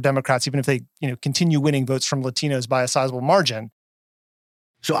problem for Democrats, even if they, continue winning votes from Latinos by a sizable margin.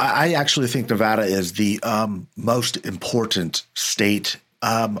 So I actually think Nevada is the most important state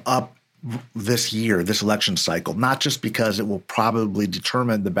up this year, this election cycle, not just because it will probably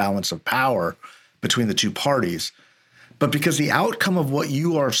determine the balance of power between the two parties, but because the outcome of what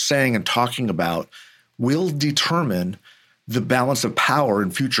you are saying and talking about will determine the balance of power in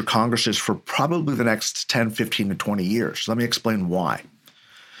future Congresses for probably the next 10, 15, and 20 years. Let me explain why.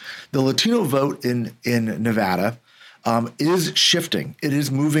 The Latino vote in Nevada is shifting. It is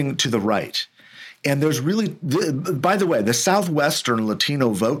moving to the right. And there's really, by the way, the Southwestern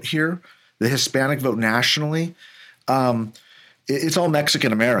Latino vote here, the Hispanic vote nationally, it's all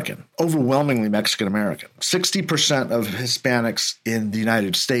Mexican-American, overwhelmingly Mexican-American. 60% of Hispanics in the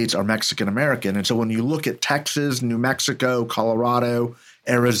United States are Mexican-American. And so when you look at Texas, New Mexico, Colorado,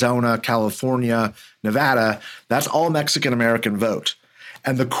 Arizona, California, Nevada, that's all Mexican-American vote.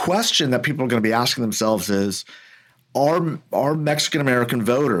 And the question that people are going to be asking themselves is, are Mexican-American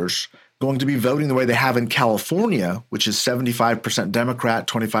voters going to be voting the way they have in California, which is 75% Democrat,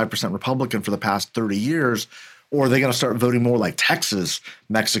 25% Republican for the past 30 years, or are they going to start voting more like Texas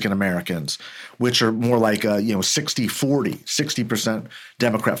Mexican Americans, which are more like 60-40, 60%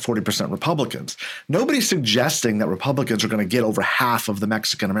 Democrat, 40% Republicans? Nobody's suggesting that Republicans are going to get over half of the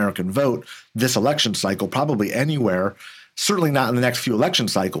Mexican American vote this election cycle, probably anywhere, certainly not in the next few election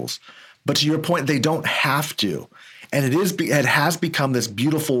cycles. But to your point, they don't have to. And it has become this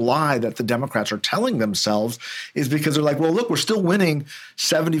beautiful lie that the Democrats are telling themselves, is because they're like, well, look, we're still winning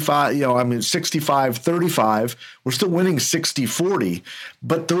 65-35. We're still winning 60-40.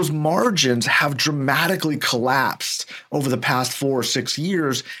 But those margins have dramatically collapsed over the past 4 or 6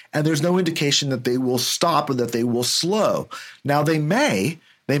 years. And there's no indication that they will stop or that they will slow. Now, they may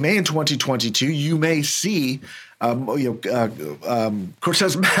in 2022, you may see Cortez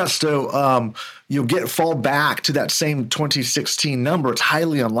Masto, fall back to that same 2016 number. It's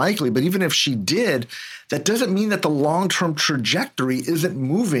highly unlikely, but even if she did, that doesn't mean that the long-term trajectory isn't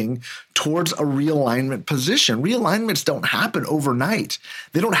moving towards a realignment position. Realignments don't happen overnight.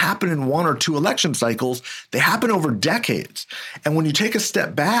 They don't happen in 1 or 2 election cycles. They happen over decades. And when you take a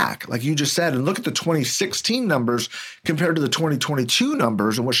step back, like you just said, and look at the 2016 numbers compared to the 2022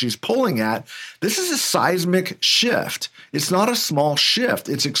 numbers and what she's polling at, this is a seismic shift. It's not a small shift.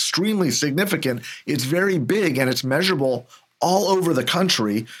 It's extremely significant. It's very big, and it's measurable all over the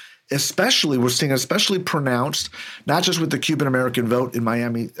country. We're seeing especially pronounced, not just with the Cuban American vote in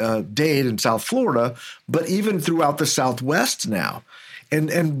Miami-Dade in South Florida, but even throughout the Southwest now.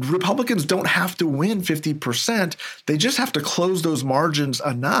 And Republicans don't have to win 50%. They just have to close those margins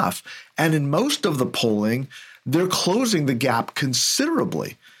enough. And in most of the polling, they're closing the gap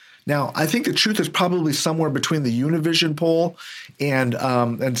considerably. Now, I think the truth is probably somewhere between the Univision poll and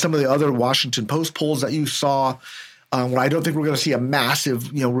some of the other Washington Post polls that you saw. Where I don't think we're going to see a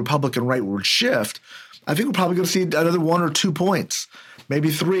massive, Republican rightward shift. I think we're probably going to see another 1 or 2 points,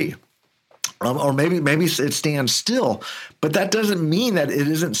 maybe 3, or maybe it stands still. But that doesn't mean that it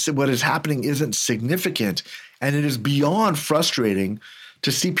isn't, what is happening isn't significant, and it is beyond frustrating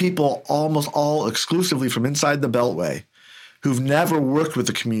to see people almost all exclusively from inside the Beltway who've never worked with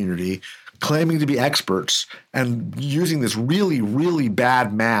the community, claiming to be experts and using this really, really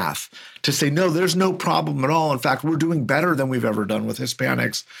bad math to say, no, there's no problem at all. In fact, we're doing better than we've ever done with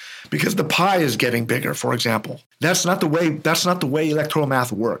Hispanics because the pie is getting bigger, for example. That's not the way electoral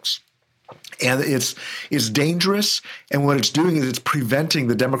math works. And it's dangerous. And what it's doing is it's preventing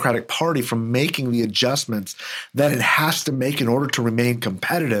the Democratic Party from making the adjustments that it has to make in order to remain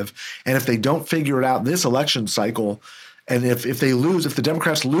competitive. And if they don't figure it out this election cycle, and if the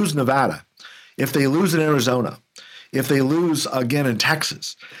Democrats lose Nevada, if they lose in Arizona, if they lose again in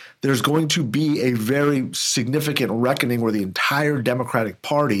Texas, there's going to be a very significant reckoning where the entire Democratic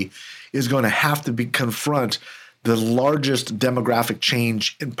Party is going to have to confront the largest demographic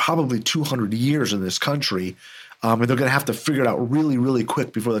change in probably 200 years in this country. And they're going to have to figure it out really, really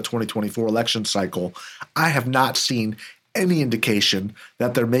quick before the 2024 election cycle. I have not seen any indication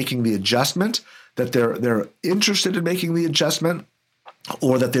that they're making the adjustment, that they're interested in making the adjustment,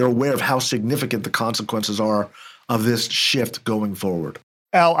 or that they're aware of how significant the consequences are of this shift going forward.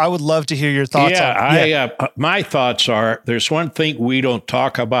 Al, I would love to hear your thoughts. My thoughts are there's one thing we don't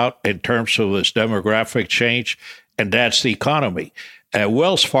talk about in terms of this demographic change, and that's the economy.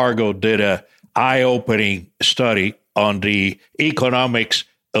 Wells Fargo did a eye-opening study on the economics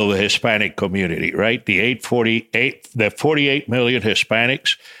of the Hispanic community, right? The 48 million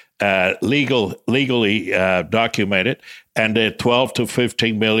Hispanics legally documented, and the 12 to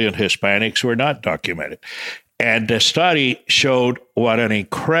 15 million Hispanics who are not documented. And the study showed what an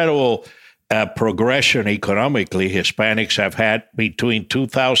incredible progression economically Hispanics have had between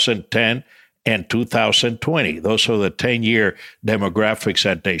 2010 and 2020. Those are the 10-year demographics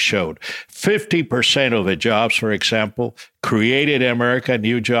that they showed. 50% of the jobs, for example, created in America,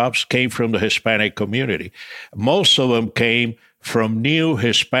 new jobs, came from the Hispanic community. Most of them came from new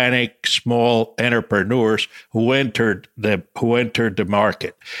Hispanic small entrepreneurs who entered the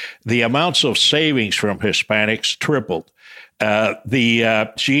market. The amounts of savings from Hispanics tripled.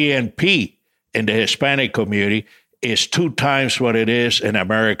 The GNP in the Hispanic community is 2 times what it is in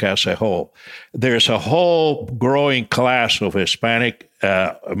America as a whole. There's a whole growing class of Hispanic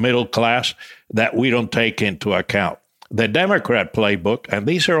middle class that we don't take into account. The Democrat playbook, and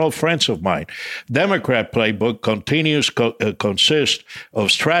these are all friends of mine, Democrat playbook continues consist of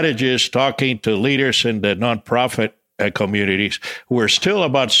strategists talking to leaders in the nonprofit communities who are still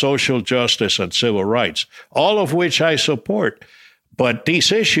about social justice and civil rights, all of which I support. But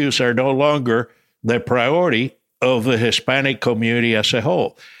these issues are no longer the priority of the Hispanic community as a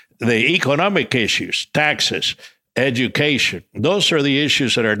whole. The economic issues, taxes, education, those are the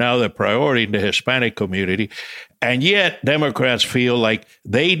issues that are now the priority in the Hispanic community. And yet Democrats feel like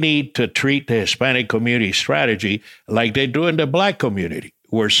they need to treat the Hispanic community strategy like they do in the Black community,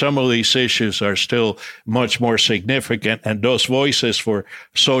 where some of these issues are still much more significant, and those voices for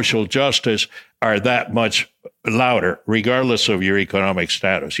social justice are that much louder, regardless of your economic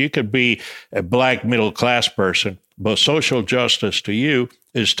status. You could be a Black middle-class person, but social justice to you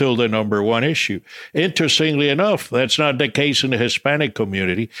is still the number one issue. Interestingly enough, that's not the case in the Hispanic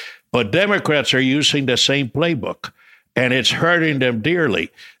community, but Democrats are using the same playbook, and it's hurting them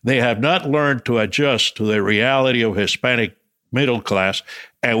dearly. They have not learned to adjust to the reality of Hispanic middle class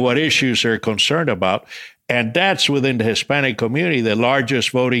and what issues they're concerned about. And that's within the Hispanic community, the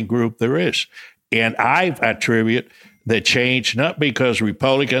largest voting group there is. And I attribute the change not because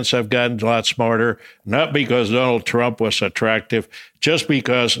Republicans have gotten a lot smarter, not because Donald Trump was attractive, just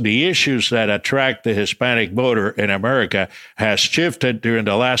because the issues that attract the Hispanic voter in America has shifted during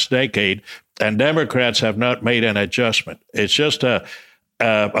the last decade, and Democrats have not made an adjustment. It's just a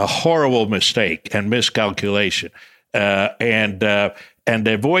horrible mistake and miscalculation. And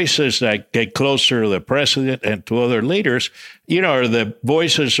the voices that get closer to the president and to other leaders, are the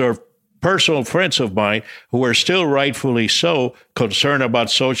voices of personal friends of mine who are still rightfully so concerned about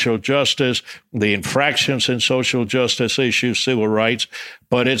social justice, the infractions in social justice issues, civil rights,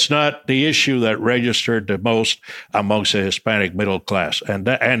 but it's not the issue that registered the most amongst the Hispanic middle class. And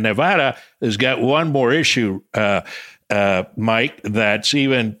Nevada has got one more issue, Mike, that's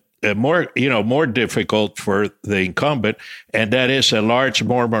even more difficult for the incumbent, and that is a large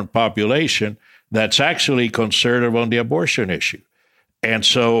Mormon population that's actually conservative on the abortion issue. And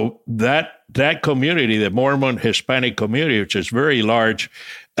so that community, the Mormon Hispanic community, which is very large,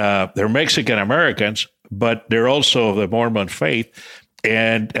 they're Mexican Americans, but they're also of the Mormon faith,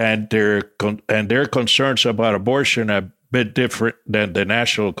 and their concerns about abortion are a bit different than the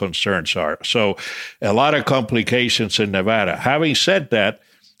national concerns are. So a lot of complications in Nevada. Having said that,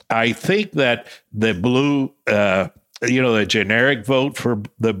 I think that the blue, the generic vote for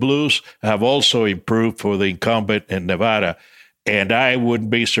the blues have also improved for the incumbent in Nevada. And I wouldn't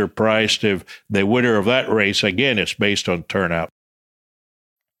be surprised if the winner of that race, again, is based on turnout.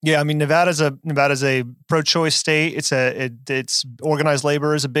 Yeah, I mean, Nevada's a pro-choice state. It's organized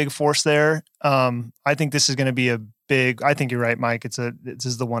labor is a big force there. I think this is going to be I think you're right, Mike. This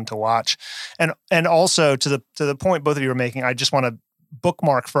is the one to watch. And also to the point both of you were making, I just want to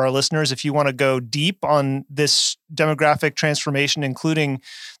bookmark for our listeners. If you want to go deep on this demographic transformation, including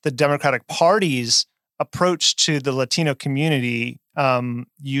the Democratic Party's approach to the Latino community,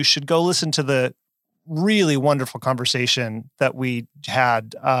 you should go listen to the really wonderful conversation that we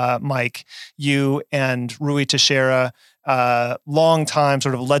had, Mike, you and Rui Teixeira, long-time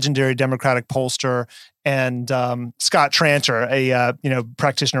sort of legendary Democratic pollster, and Scott Tranter, a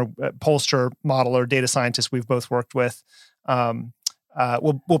practitioner, pollster, modeler, data scientist we've both worked with.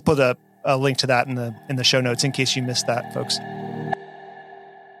 We'll put a link to that in the show notes in case you missed that, folks.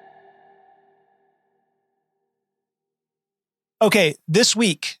 Okay, this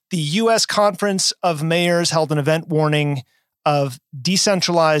week, the U.S. Conference of Mayors held an event warning of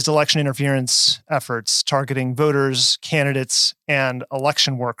decentralized election interference efforts targeting voters, candidates, and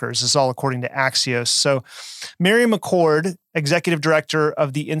election workers. This is all according to Axios. So Mary McCord, executive director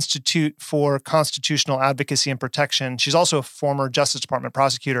of the Institute for Constitutional Advocacy and Protection, she's also a former Justice Department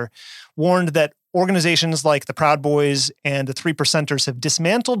prosecutor, warned that organizations like the Proud Boys and the Three Percenters have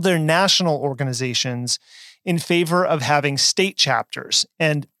dismantled their national organizations in favor of having state chapters.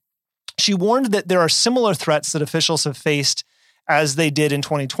 And she warned that there are similar threats that officials have faced as they did in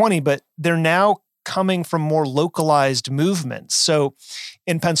 2020, but they're now coming from more localized movements. So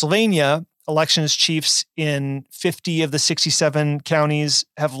in Pennsylvania, elections chiefs in 50 of the 67 counties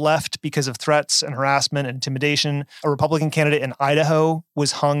have left because of threats and harassment and intimidation. A Republican candidate in Idaho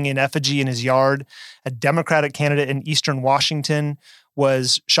was hung in effigy in his yard. A Democratic candidate in Eastern Washington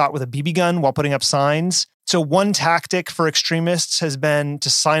was shot with a BB gun while putting up signs. So one tactic for extremists has been to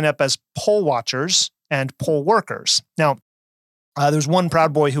sign up as poll watchers and poll workers. Now, there's one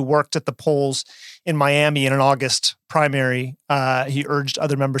Proud Boy who worked at the polls in Miami in an August primary. He urged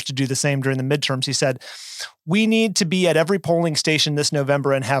other members to do the same during the midterms. He said, "We need to be at every polling station this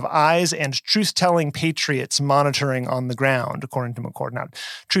November and have eyes and truth-telling patriots monitoring on the ground," according to McCord. Now,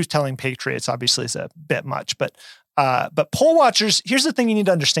 truth-telling patriots obviously is a bit much, but poll watchers, here's the thing you need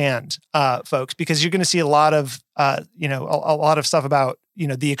to understand, folks, because you're going to see a lot of stuff about,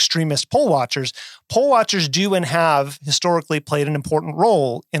 the extremist poll watchers. Poll watchers do and have historically played an important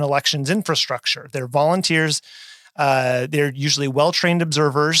role in elections infrastructure. They're volunteers. They're usually well-trained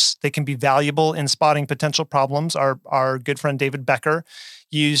observers. They can be valuable in spotting potential problems. Our good friend David Becker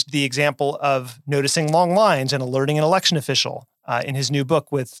used the example of noticing long lines and alerting an election official in his new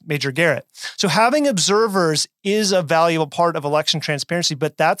book with Major Garrett. So having observers is a valuable part of election transparency,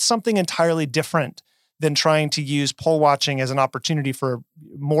 but that's something entirely different than trying to use poll watching as an opportunity for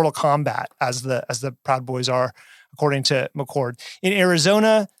mortal combat, as the Proud Boys are, according to McCord. In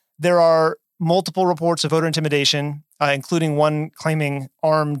Arizona, there are multiple reports of voter intimidation, including one claiming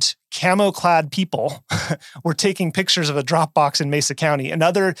armed camo-clad people were taking pictures of a drop box in Mesa County.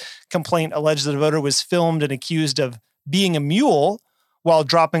 Another complaint alleged that a voter was filmed and accused of being a mule while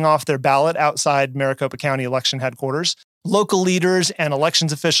dropping off their ballot outside Maricopa County election headquarters. Local leaders and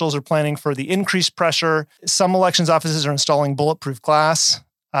elections officials are planning for the increased pressure. Some elections offices are installing bulletproof glass,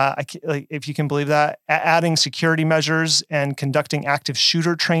 if you can believe that, adding security measures and conducting active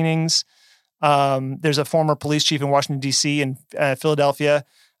shooter trainings. There's a former police chief in Washington, D.C. and Philadelphia,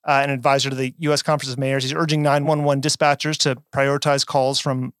 an advisor to the U.S. Conference of Mayors. He's urging 911 dispatchers to prioritize calls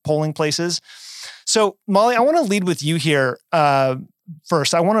from polling places. So, Molly, I want to lead with you here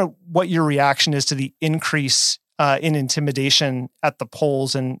first. I want to what your reaction is to the increase in intimidation at the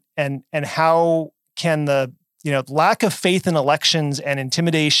polls, and how can the lack of faith in elections and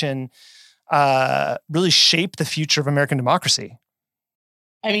intimidation really shape the future of American democracy?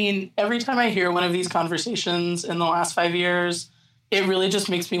 I mean, every time I hear one of these conversations in the last 5 years, it really just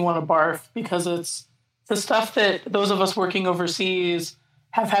makes me want to barf, because it's the stuff that those of us working overseas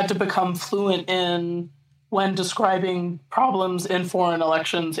have had to become fluent in when describing problems in foreign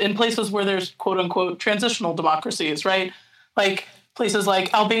elections in places where there's quote unquote transitional democracies, right? Like places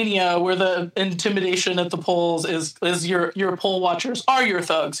like Albania, where the intimidation at the polls is your poll watchers are your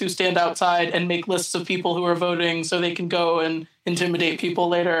thugs who stand outside and make lists of people who are voting so they can go and intimidate people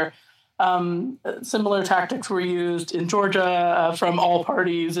later. Similar tactics were used in Georgia from all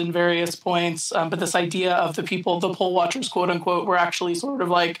parties in various points. But this idea of the poll watchers, quote unquote, were actually sort of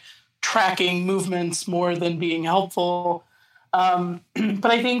like tracking movements more than being helpful. But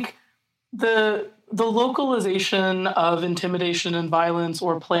I think the localization of intimidation and violence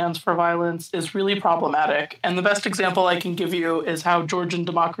or plans for violence is really problematic. And the best example I can give you is how Georgian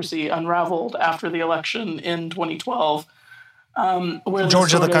democracy unraveled after the election in 2012.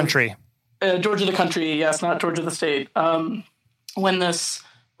 Georgia the country. Georgia the country, yes, not Georgia the state. When this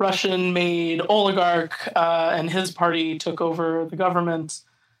Russian-made oligarch and his party took over the government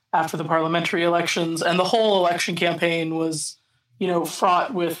after the parliamentary elections, and the whole election campaign was,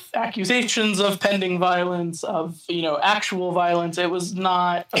 fraught with accusations of pending violence, of, actual violence. It was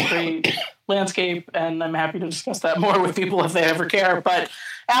not a great landscape, and I'm happy to discuss that more with people if they ever care. But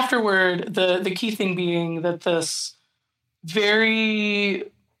afterward, the key thing being that this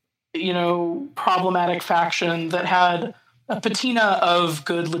very, problematic faction that had a patina of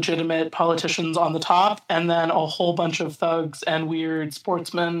good, legitimate politicians on the top, and then a whole bunch of thugs and weird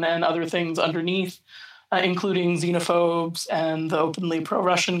sportsmen and other things underneath, including xenophobes and the openly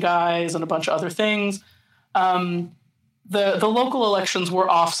pro-Russian guys and a bunch of other things. The local elections were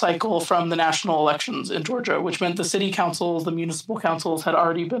off cycle from the national elections in Georgia, which meant the city councils, the municipal councils had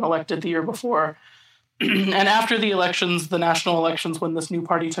already been elected the year before. And after the elections, the national elections, when this new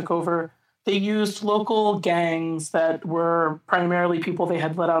party took over, they used local gangs that were primarily people they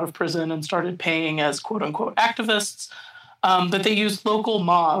had let out of prison and started paying as quote-unquote activists. But they used local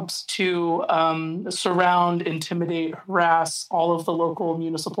mobs to surround, intimidate, harass all of the local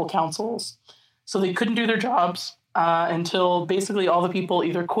municipal councils. So they couldn't do their jobs until basically all the people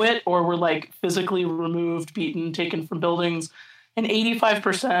either quit or were physically removed, beaten, taken from buildings. And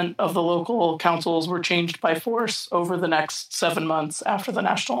 85% of the local councils were changed by force over the next 7 months after the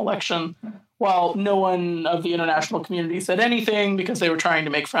national election, while no one of the international community said anything because they were trying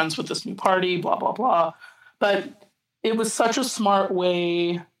to make friends with this new party, blah, blah, blah. But it was such a smart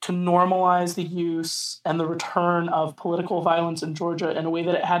way to normalize the use and the return of political violence in Georgia in a way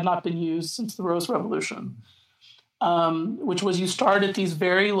that it had not been used since the Rose Revolution. Which was you start at these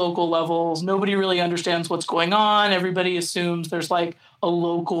very local levels. Nobody really understands what's going on. Everybody assumes there's a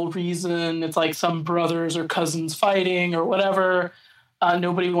local reason. It's like some brothers or cousins fighting or whatever.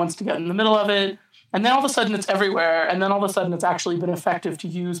 Nobody wants to get in the middle of it. And then all of a sudden it's everywhere. And then all of a sudden it's actually been effective to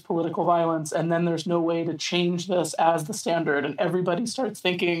use political violence. And then there's no way to change this as the standard. And everybody starts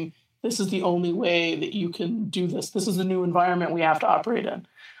thinking, this is the only way that you can do this. This is the new environment we have to operate in.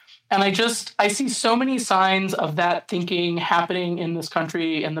 And I see so many signs of that thinking happening in this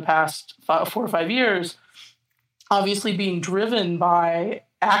country in the past 4 or 5 years, obviously being driven by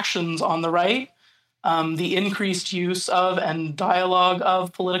actions on the right, the increased use of and dialogue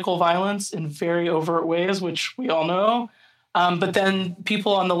of political violence in very overt ways, which we all know. But then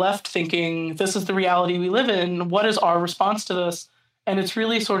people on the left thinking, this is the reality we live in. What is our response to this? And it's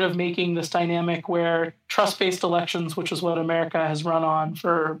really sort of making this dynamic where trust-based elections, which is what America has run on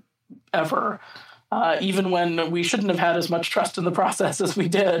for ever, even when we shouldn't have had as much trust in the process as we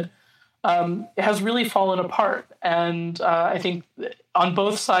did, it has really fallen apart. And I think on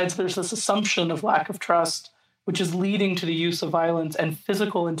both sides, there's this assumption of lack of trust which is leading to the use of violence and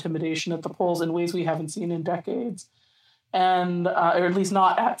physical intimidation at the polls in ways we haven't seen in decades, and or at least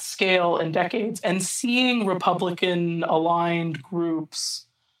not at scale in decades. And seeing Republican-aligned groups,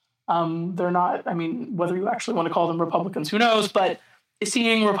 they're not, I mean, whether you actually want to call them Republicans, who knows, but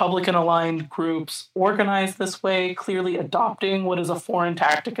seeing Republican-aligned groups organized this way, clearly adopting what is a foreign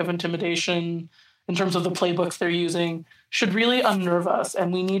tactic of intimidation in terms of the playbooks they're using, should really unnerve us.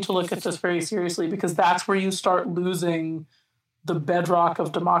 And we need to look at this very seriously, because that's where you start losing the bedrock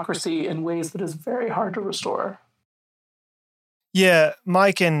of democracy in ways that is very hard to restore. Yeah,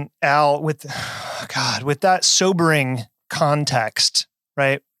 Mike and Al, with that sobering context,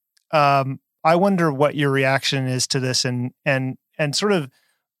 right? I wonder what your reaction is to this, and sort of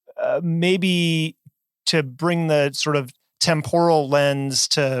maybe to bring the sort of temporal lens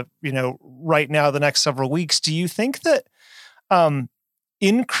to, right now, the next several weeks. Do you think that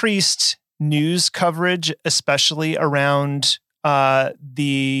increased news coverage, especially around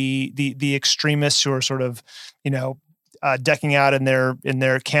the extremists who are sort of, decking out in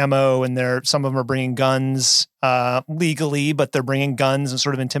their camo, and some of them are bringing guns legally, but they're bringing guns and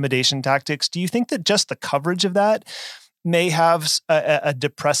sort of intimidation tactics. Do you think that just the coverage of that may have a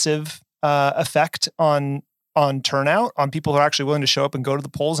depressive effect on turnout, on people who are actually willing to show up and go to the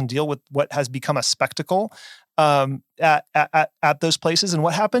polls and deal with what has become a spectacle at those places? And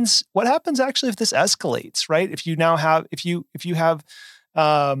what happens actually if this escalates, right? If you have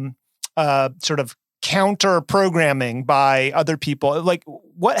sort of counter programming by other people, like,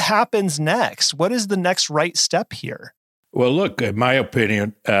 what happens next? What is the next right step here? Well, look, in my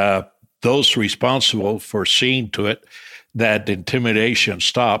opinion, those responsible for seeing to it that intimidation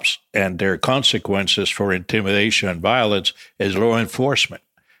stops, and there are consequences for intimidation and violence, is law enforcement.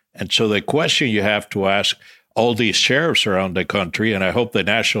 And so the question you have to ask all these sheriffs around the country, and I hope the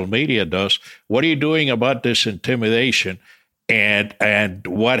national media does, what are you doing about this intimidation, and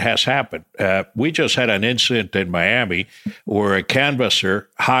what has happened? We just had an incident in Miami where a canvasser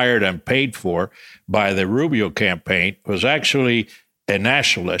hired and paid for by the Rubio campaign was actually a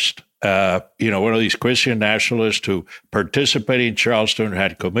nationalist, one of these Christian nationalists who participated in Charleston,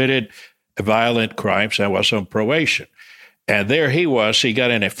 had committed violent crimes, and was on probation. And there he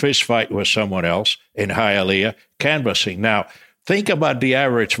got in a fist fight with someone else in Hialeah, canvassing. Now, think about the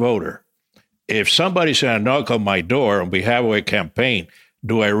average voter. If somebody's going to knock on my door on behalf of a campaign,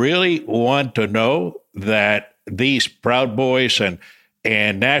 do I really want to know that these Proud Boys and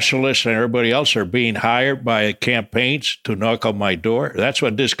nationalists and everybody else are being hired by campaigns to knock on my door? That's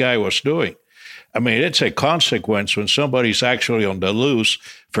what this guy was doing. I mean, it's a consequence when somebody's actually on the loose.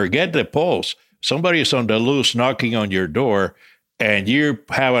 Forget the polls. Somebody's on the loose knocking on your door, and you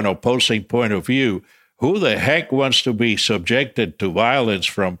have an opposing point of view. Who the heck wants to be subjected to violence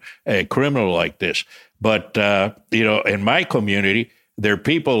from a criminal like this? But, in my community, there are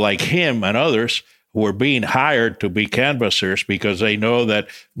people like him and others who are being hired to be canvassers because they know that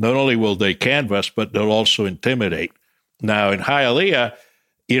not only will they canvass, but they'll also intimidate. Now, in Hialeah,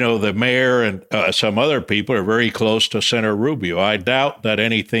 the mayor and some other people are very close to Senator Rubio. I doubt that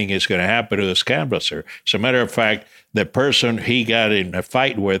anything is going to happen to this canvasser. As a matter of fact, the person he got in a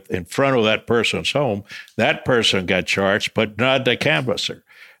fight with in front of that person's home, that person got charged, but not the canvasser.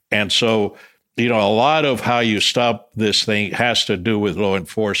 And so, a lot of how you stop this thing has to do with law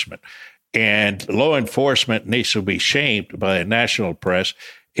enforcement. And law enforcement needs to be shamed by the national press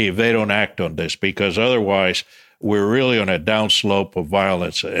if they don't act on this, because otherwise we're really on a downslope of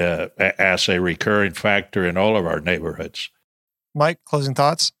violence as a recurring factor in all of our neighborhoods. Mike, closing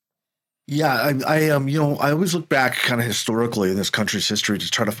thoughts? Yeah, I always look back kind of historically in this country's history to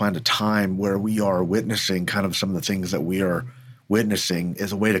try to find a time where we are witnessing kind of some of the things that we are witnessing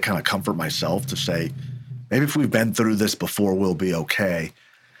as a way to kind of comfort myself, to say, maybe if we've been through this before, we'll be okay.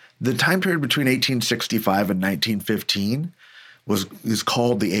 The time period between 1865 and 1915 is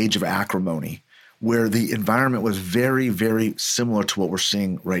called the Age of Acrimony, where the environment was very, very similar to what we're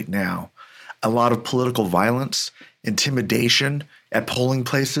seeing right now. A lot of political violence, intimidation at polling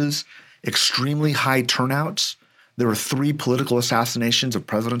places, extremely high turnouts. There were 3 political assassinations of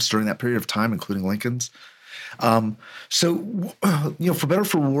presidents during that period of time, including Lincoln's. For better or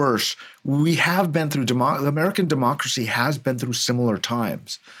for worse, we have been through American democracy has been through similar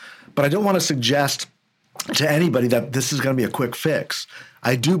times. But I don't want to suggest to anybody that this is going to be a quick fix.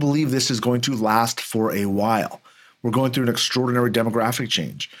 I do believe this is going to last for a while. We're going through an extraordinary demographic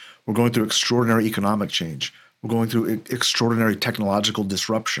change. We're going through extraordinary economic change. We're going through extraordinary technological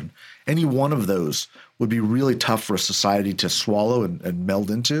disruption. Any one of those would be really tough for a society to swallow and meld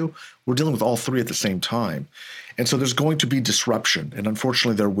into. We're dealing with all three at the same time. And so there's going to be disruption, and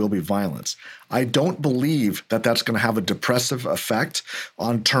unfortunately there will be violence. I don't believe that that's going to have a depressive effect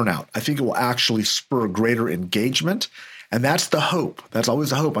on turnout. I think it will actually spur greater engagement, and that's the hope. That's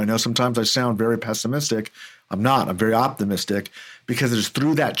always the hope. I know sometimes I sound very pessimistic. I'm not. I'm very optimistic because it's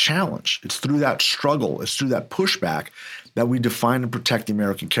through that challenge, it's through that struggle, it's through that pushback that we define and protect the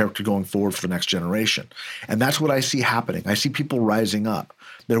American character going forward for the next generation. And that's what I see happening. I see people rising up.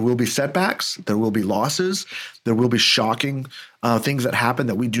 There will be setbacks. There will be losses. There will be shocking things that happen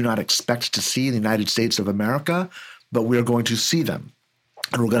that we do not expect to see in the United States of America, but we are going to see them.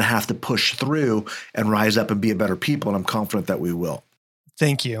 And we're going to have to push through and rise up and be a better people. And I'm confident that we will.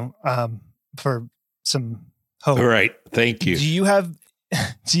 Thank you for some hope. All right. Thank you. Do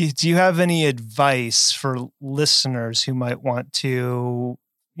you have any advice for listeners who might want to,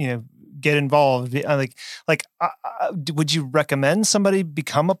 get involved? Would you recommend somebody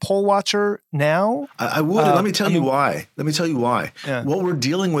become a poll watcher now? I would. And let me tell you why. Yeah. What we're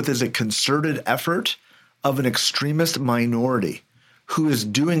dealing with is a concerted effort of an extremist minority who is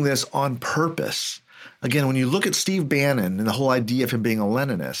doing this on purpose. Again, when you look at Steve Bannon and the whole idea of him being a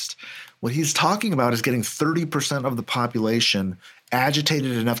Leninist, what he's talking about is getting 30% of the population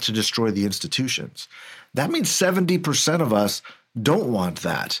agitated enough to destroy the institutions. That means 70% of us don't want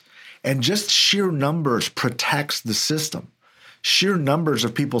that. And just sheer numbers protects the system. Sheer numbers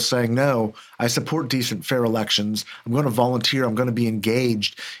of people saying, no, I support decent, fair elections. I'm going to volunteer. I'm going to be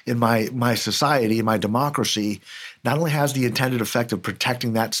engaged in my society, in my democracy, not only has the intended effect of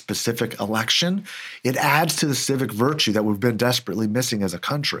protecting that specific election, it adds to the civic virtue that we've been desperately missing as a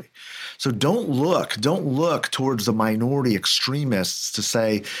country. So don't look towards the minority extremists to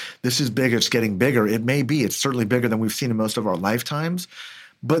say, this is big, it's getting bigger. It may be. It's certainly bigger than we've seen in most of our lifetimes.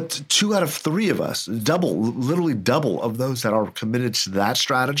 But 2 out of 3 of us, literally double of those that are committed to that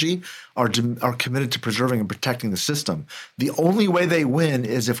strategy are committed to preserving and protecting the system. The only way they win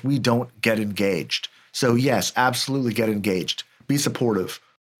is if we don't get engaged. So yes, absolutely get engaged. Be supportive.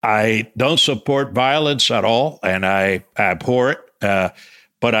 I don't support violence at all, and I abhor it.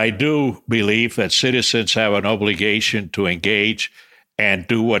 But I do believe that citizens have an obligation to engage and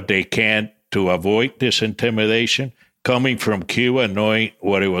do what they can to avoid this intimidation. Coming from Cuba, knowing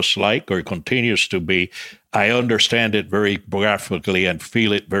what it was like or continues to be, I understand it very graphically and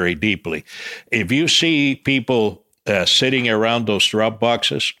feel it very deeply. If you see people sitting around those drop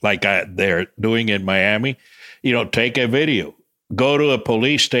boxes like they're doing in Miami, take a video. Go to a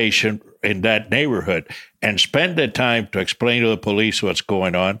police station in that neighborhood and spend the time to explain to the police what's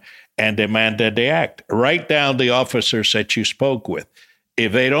going on and demand that they act. Write down the officers that you spoke with.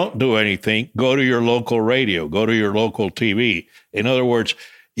 If they don't do anything, go to your local radio, go to your local TV. In other words,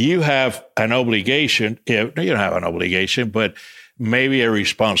 you have an obligation, you don't have an obligation, but maybe a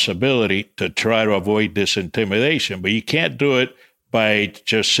responsibility to try to avoid this intimidation. But you can't do it by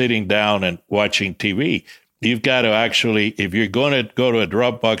just sitting down and watching TV. You've got to actually, if you're going to go to a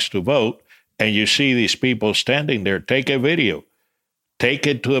drop box to vote and you see these people standing there, take a video. Take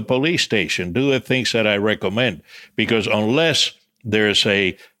it to a police station. Do the things that I recommend. Because unless there's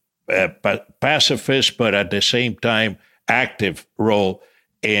a pacifist, but at the same time active role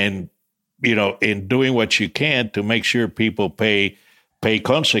in doing what you can to make sure people pay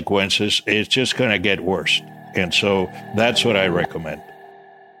consequences, it's just going to get worse. And so that's what I recommend.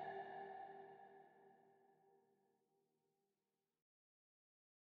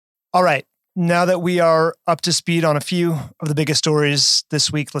 All right. Now that we are up to speed on a few of the biggest stories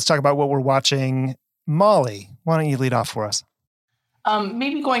this week, let's talk about what we're watching. Molly, why don't you lead off for us?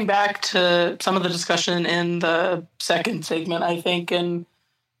 Maybe going back to some of the discussion in the second segment, I think, and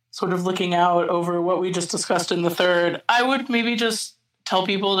sort of looking out over what we just discussed in the third, I would maybe just tell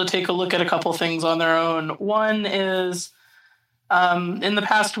people to take a look at a couple things on their own. One is, in the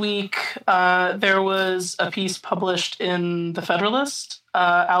past week, there was a piece published in The Federalist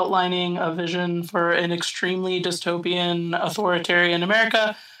outlining a vision for an extremely dystopian authoritarian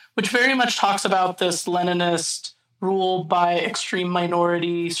America, which very much talks about this Leninist rule by extreme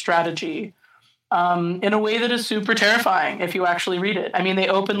minority strategy in a way that is super terrifying if you actually read it. I mean, they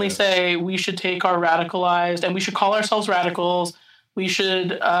openly say we should take our radicalized, and we should call ourselves radicals. We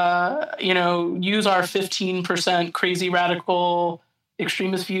should, use our 15% crazy radical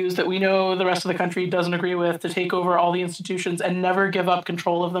extremist views that we know the rest of the country doesn't agree with to take over all the institutions and never give up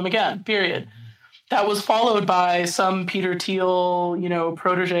control of them again, period. That was followed by some Peter Thiel,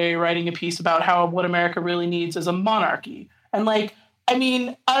 protege writing a piece about how what America really needs is a monarchy. And I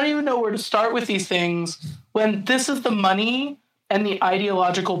don't even know where to start with these things when this is the money and the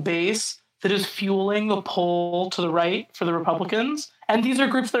ideological base that is fueling the pull to the right for the Republicans. And these are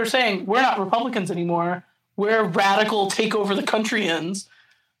groups that are saying, we're not Republicans anymore. We're radical take over the countryans.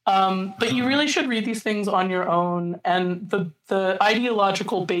 But you really should read these things on your own, and the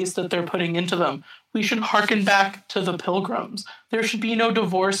ideological base that they're putting into them. We should hearken back to the Pilgrims. There should be no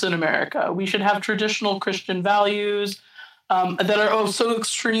divorce in America. We should have traditional Christian values that are so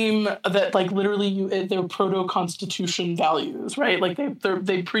extreme that, like, literally they're proto-constitution values, right? Like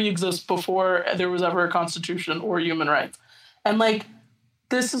they pre-exist before there was ever a constitution or human rights. And like,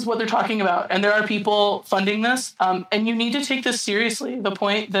 this is what they're talking about. And there are people funding this. And you need to take this seriously. The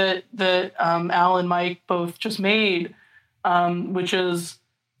point that Al and Mike both just made, which is,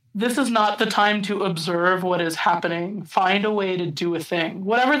 this is not the time to observe what is happening. Find a way to do a thing.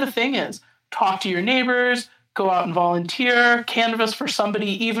 Whatever the thing is, talk to your neighbors, go out and volunteer, canvass for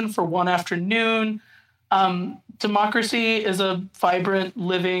somebody, even for one afternoon. Democracy is a vibrant,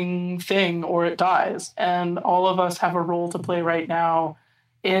 living thing, or it dies. And all of us have a role to play right now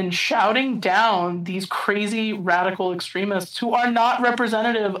in shouting down these crazy radical extremists who are not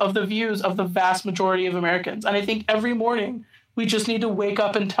representative of the views of the vast majority of Americans. And I think every morning we just need to wake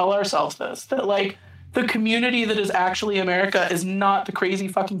up and tell ourselves this, that like the community that is actually America is not the crazy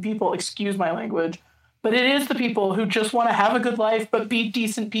fucking people, excuse my language, but it is the people who just want to have a good life, but be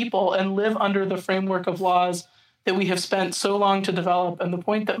decent people and live under the framework of laws that we have spent so long to develop. And the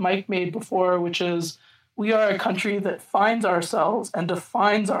point that Mike made before, which is, we are a country that finds ourselves and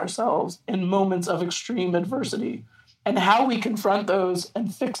defines ourselves in moments of extreme adversity, and how we confront those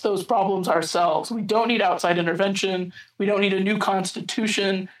and fix those problems ourselves. We don't need outside intervention. We don't need a new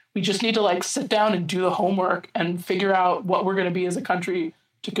constitution. We just need to like sit down and do the homework and figure out what we're going to be as a country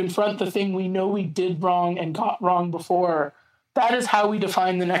to confront the thing we know we did wrong and got wrong before. That is how we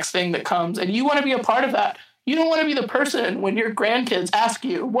define the next thing that comes. And you want to be a part of that. You don't want to be the person when your grandkids ask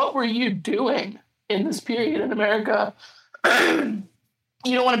you, what were you doing in this period in America? You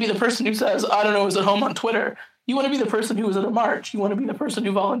don't want to be the person who says, I don't know, was at home on Twitter. You want to be the person who was at a march. You want to be the person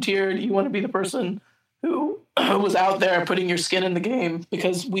who volunteered. You want to be the person who was out there putting your skin in the game,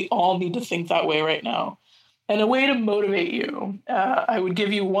 because we all need to think that way right now. And a way to motivate you, I would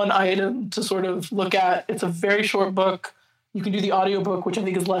give you one item to sort of look at. It's a very short book. You can do the audiobook, which I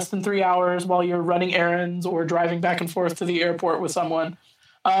think is less than 3 hours while you're running errands or driving back and forth to the airport with someone.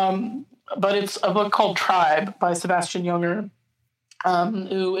 But it's a book called Tribe by Sebastian Junger,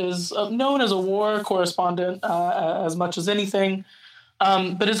 who is known as a war correspondent as much as anything,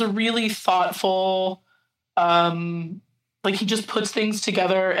 but is a really thoughtful, like he just puts things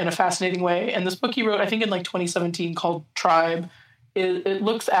together in a fascinating way. And this book he wrote, I think in like 2017, called Tribe, it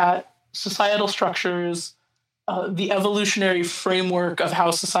looks at societal structures, the evolutionary framework of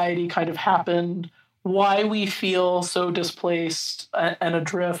how society kind of happened, why we feel so displaced and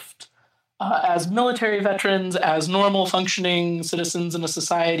adrift as military veterans, as normal functioning citizens in a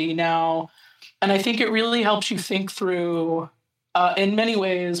society now. And I think it really helps you think through, in many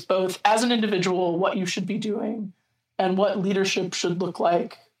ways, both as an individual, what you should be doing and what leadership should look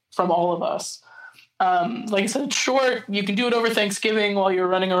like from all of us. Like I said, it's short. You can do it over Thanksgiving while you're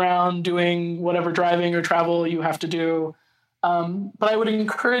running around doing whatever driving or travel you have to do. But I would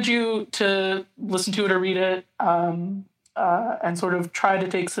encourage you to listen to it or read it, and sort of try to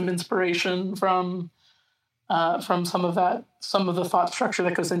take some inspiration from some of the thought structure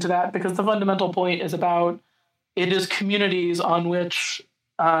that goes into that, because the fundamental point is about, it is communities on which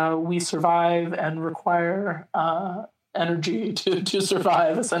we survive and require energy to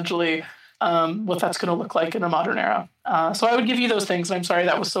survive, essentially, what that's going to look like in a modern era. So I would give you those things. And I'm sorry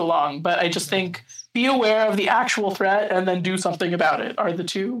that was so long, but I just think be aware of the actual threat and then do something about it are the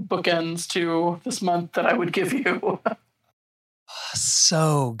two bookends to this month that I would give you.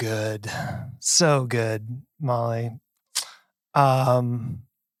 So good. So good, Molly. Al,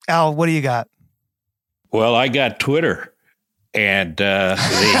 what do you got? Well, I got Twitter and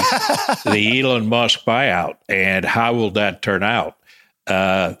the Elon Musk buyout, and how will that turn out?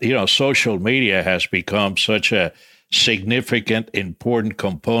 Social media has become such a significant, important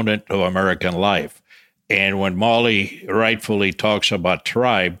component of American life. And when Molly rightfully talks about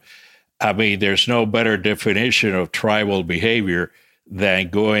tribe, I mean, there's no better definition of tribal behavior than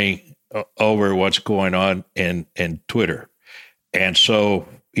going over what's going on in Twitter. And so,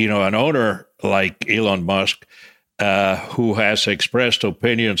 an owner like Elon Musk, who has expressed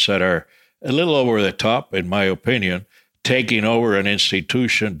opinions that are a little over the top, in my opinion, taking over an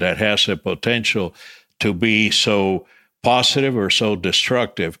institution that has the potential to be so positive or so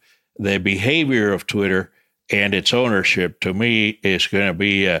destructive, the behavior of Twitter and its ownership, to me, is going to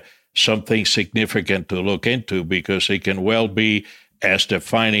be a something significant to look into, because it can well be as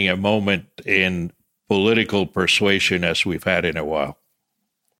defining a moment in political persuasion as we've had in a while.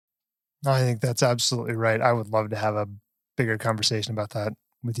 I think that's absolutely right. I would love to have a bigger conversation about that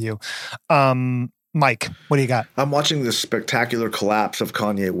with you. Mike, what do you got? I'm watching this spectacular collapse of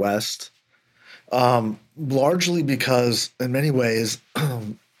Kanye West, largely because in many ways, a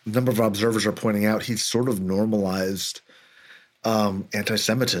number of observers are pointing out he's sort of normalized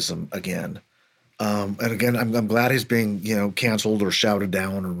anti-Semitism again. And again, I'm glad he's being, canceled or shouted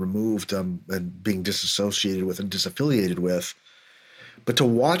down or removed and being disassociated with and disaffiliated with. But to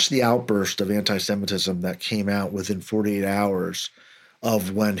watch the outburst of anti-Semitism that came out within 48 hours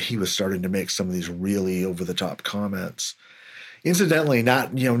of when he was starting to make some of these really over-the-top comments, incidentally,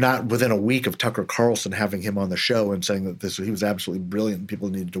 not within a week of Tucker Carlson having him on the show and saying that he was absolutely brilliant and people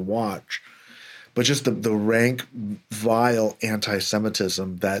needed to watch, but just the rank, vile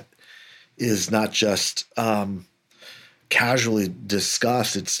anti-Semitism that is not just casually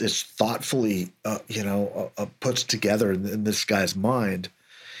discussed. It's thoughtfully, put together in this guy's mind,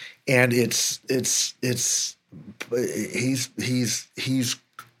 and he's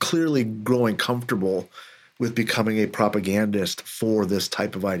clearly growing comfortable with becoming a propagandist for this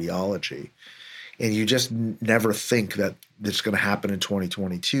type of ideology, and you just never think that it's going to happen in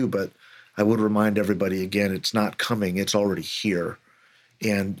 2022. But I would remind everybody again, it's not coming; it's already here.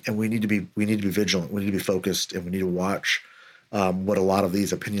 And we need to be vigilant. We need to be focused, and we need to watch what a lot of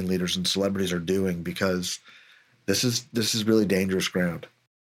these opinion leaders and celebrities are doing, because this is really dangerous ground.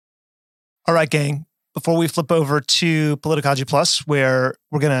 All right, gang. Before we flip over to Politicology Plus, where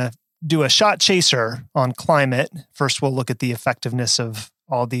we're going to do a shot chaser on climate, first we'll look at the effectiveness of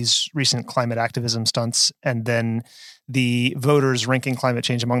all these recent climate activism stunts, and then the voters ranking climate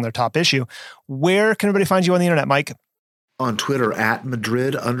change among their top issue. Where can everybody find you on the internet, Mike? On Twitter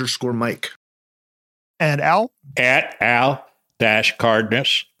 @Madrid_Mike. And Al?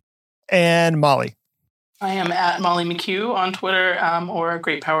 @Al-Cardenas. And Molly? I am @Molly McHugh on Twitter, or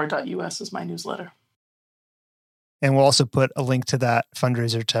greatpower.us is my newsletter. And we'll also put a link to that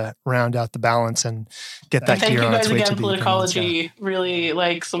fundraiser to round out the balance and get that gear on its way to the Politicology. Really,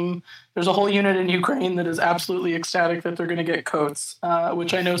 there's a whole unit in Ukraine that is absolutely ecstatic that they're going to get coats,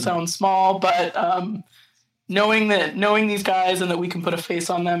 which I know sounds small, but knowing these guys and that we can put a face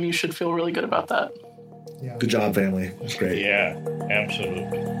on them, you should feel really good about that. Yeah. Good job, family. It's great. Yeah, absolutely.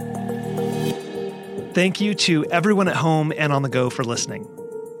 Thank you to everyone at home and on the go for listening.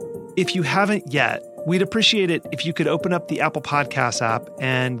 If you haven't yet, we'd appreciate it if you could open up the Apple Podcasts app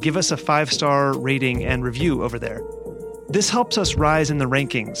and give us a 5-star rating and review over there. This helps us rise in the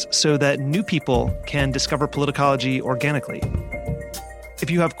rankings so that new people can discover Politicology organically.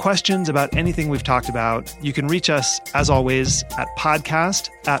 If you have questions about anything we've talked about, you can reach us, as always, at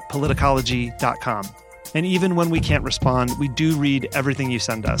podcast@politicology.com. And even when we can't respond, we do read everything you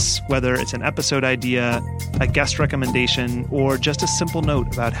send us, whether it's an episode idea, a guest recommendation, or just a simple note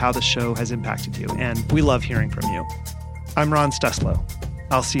about how the show has impacted you. And we love hearing from you. I'm Ron Steslow.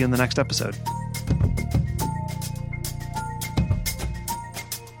 I'll see you in the next episode.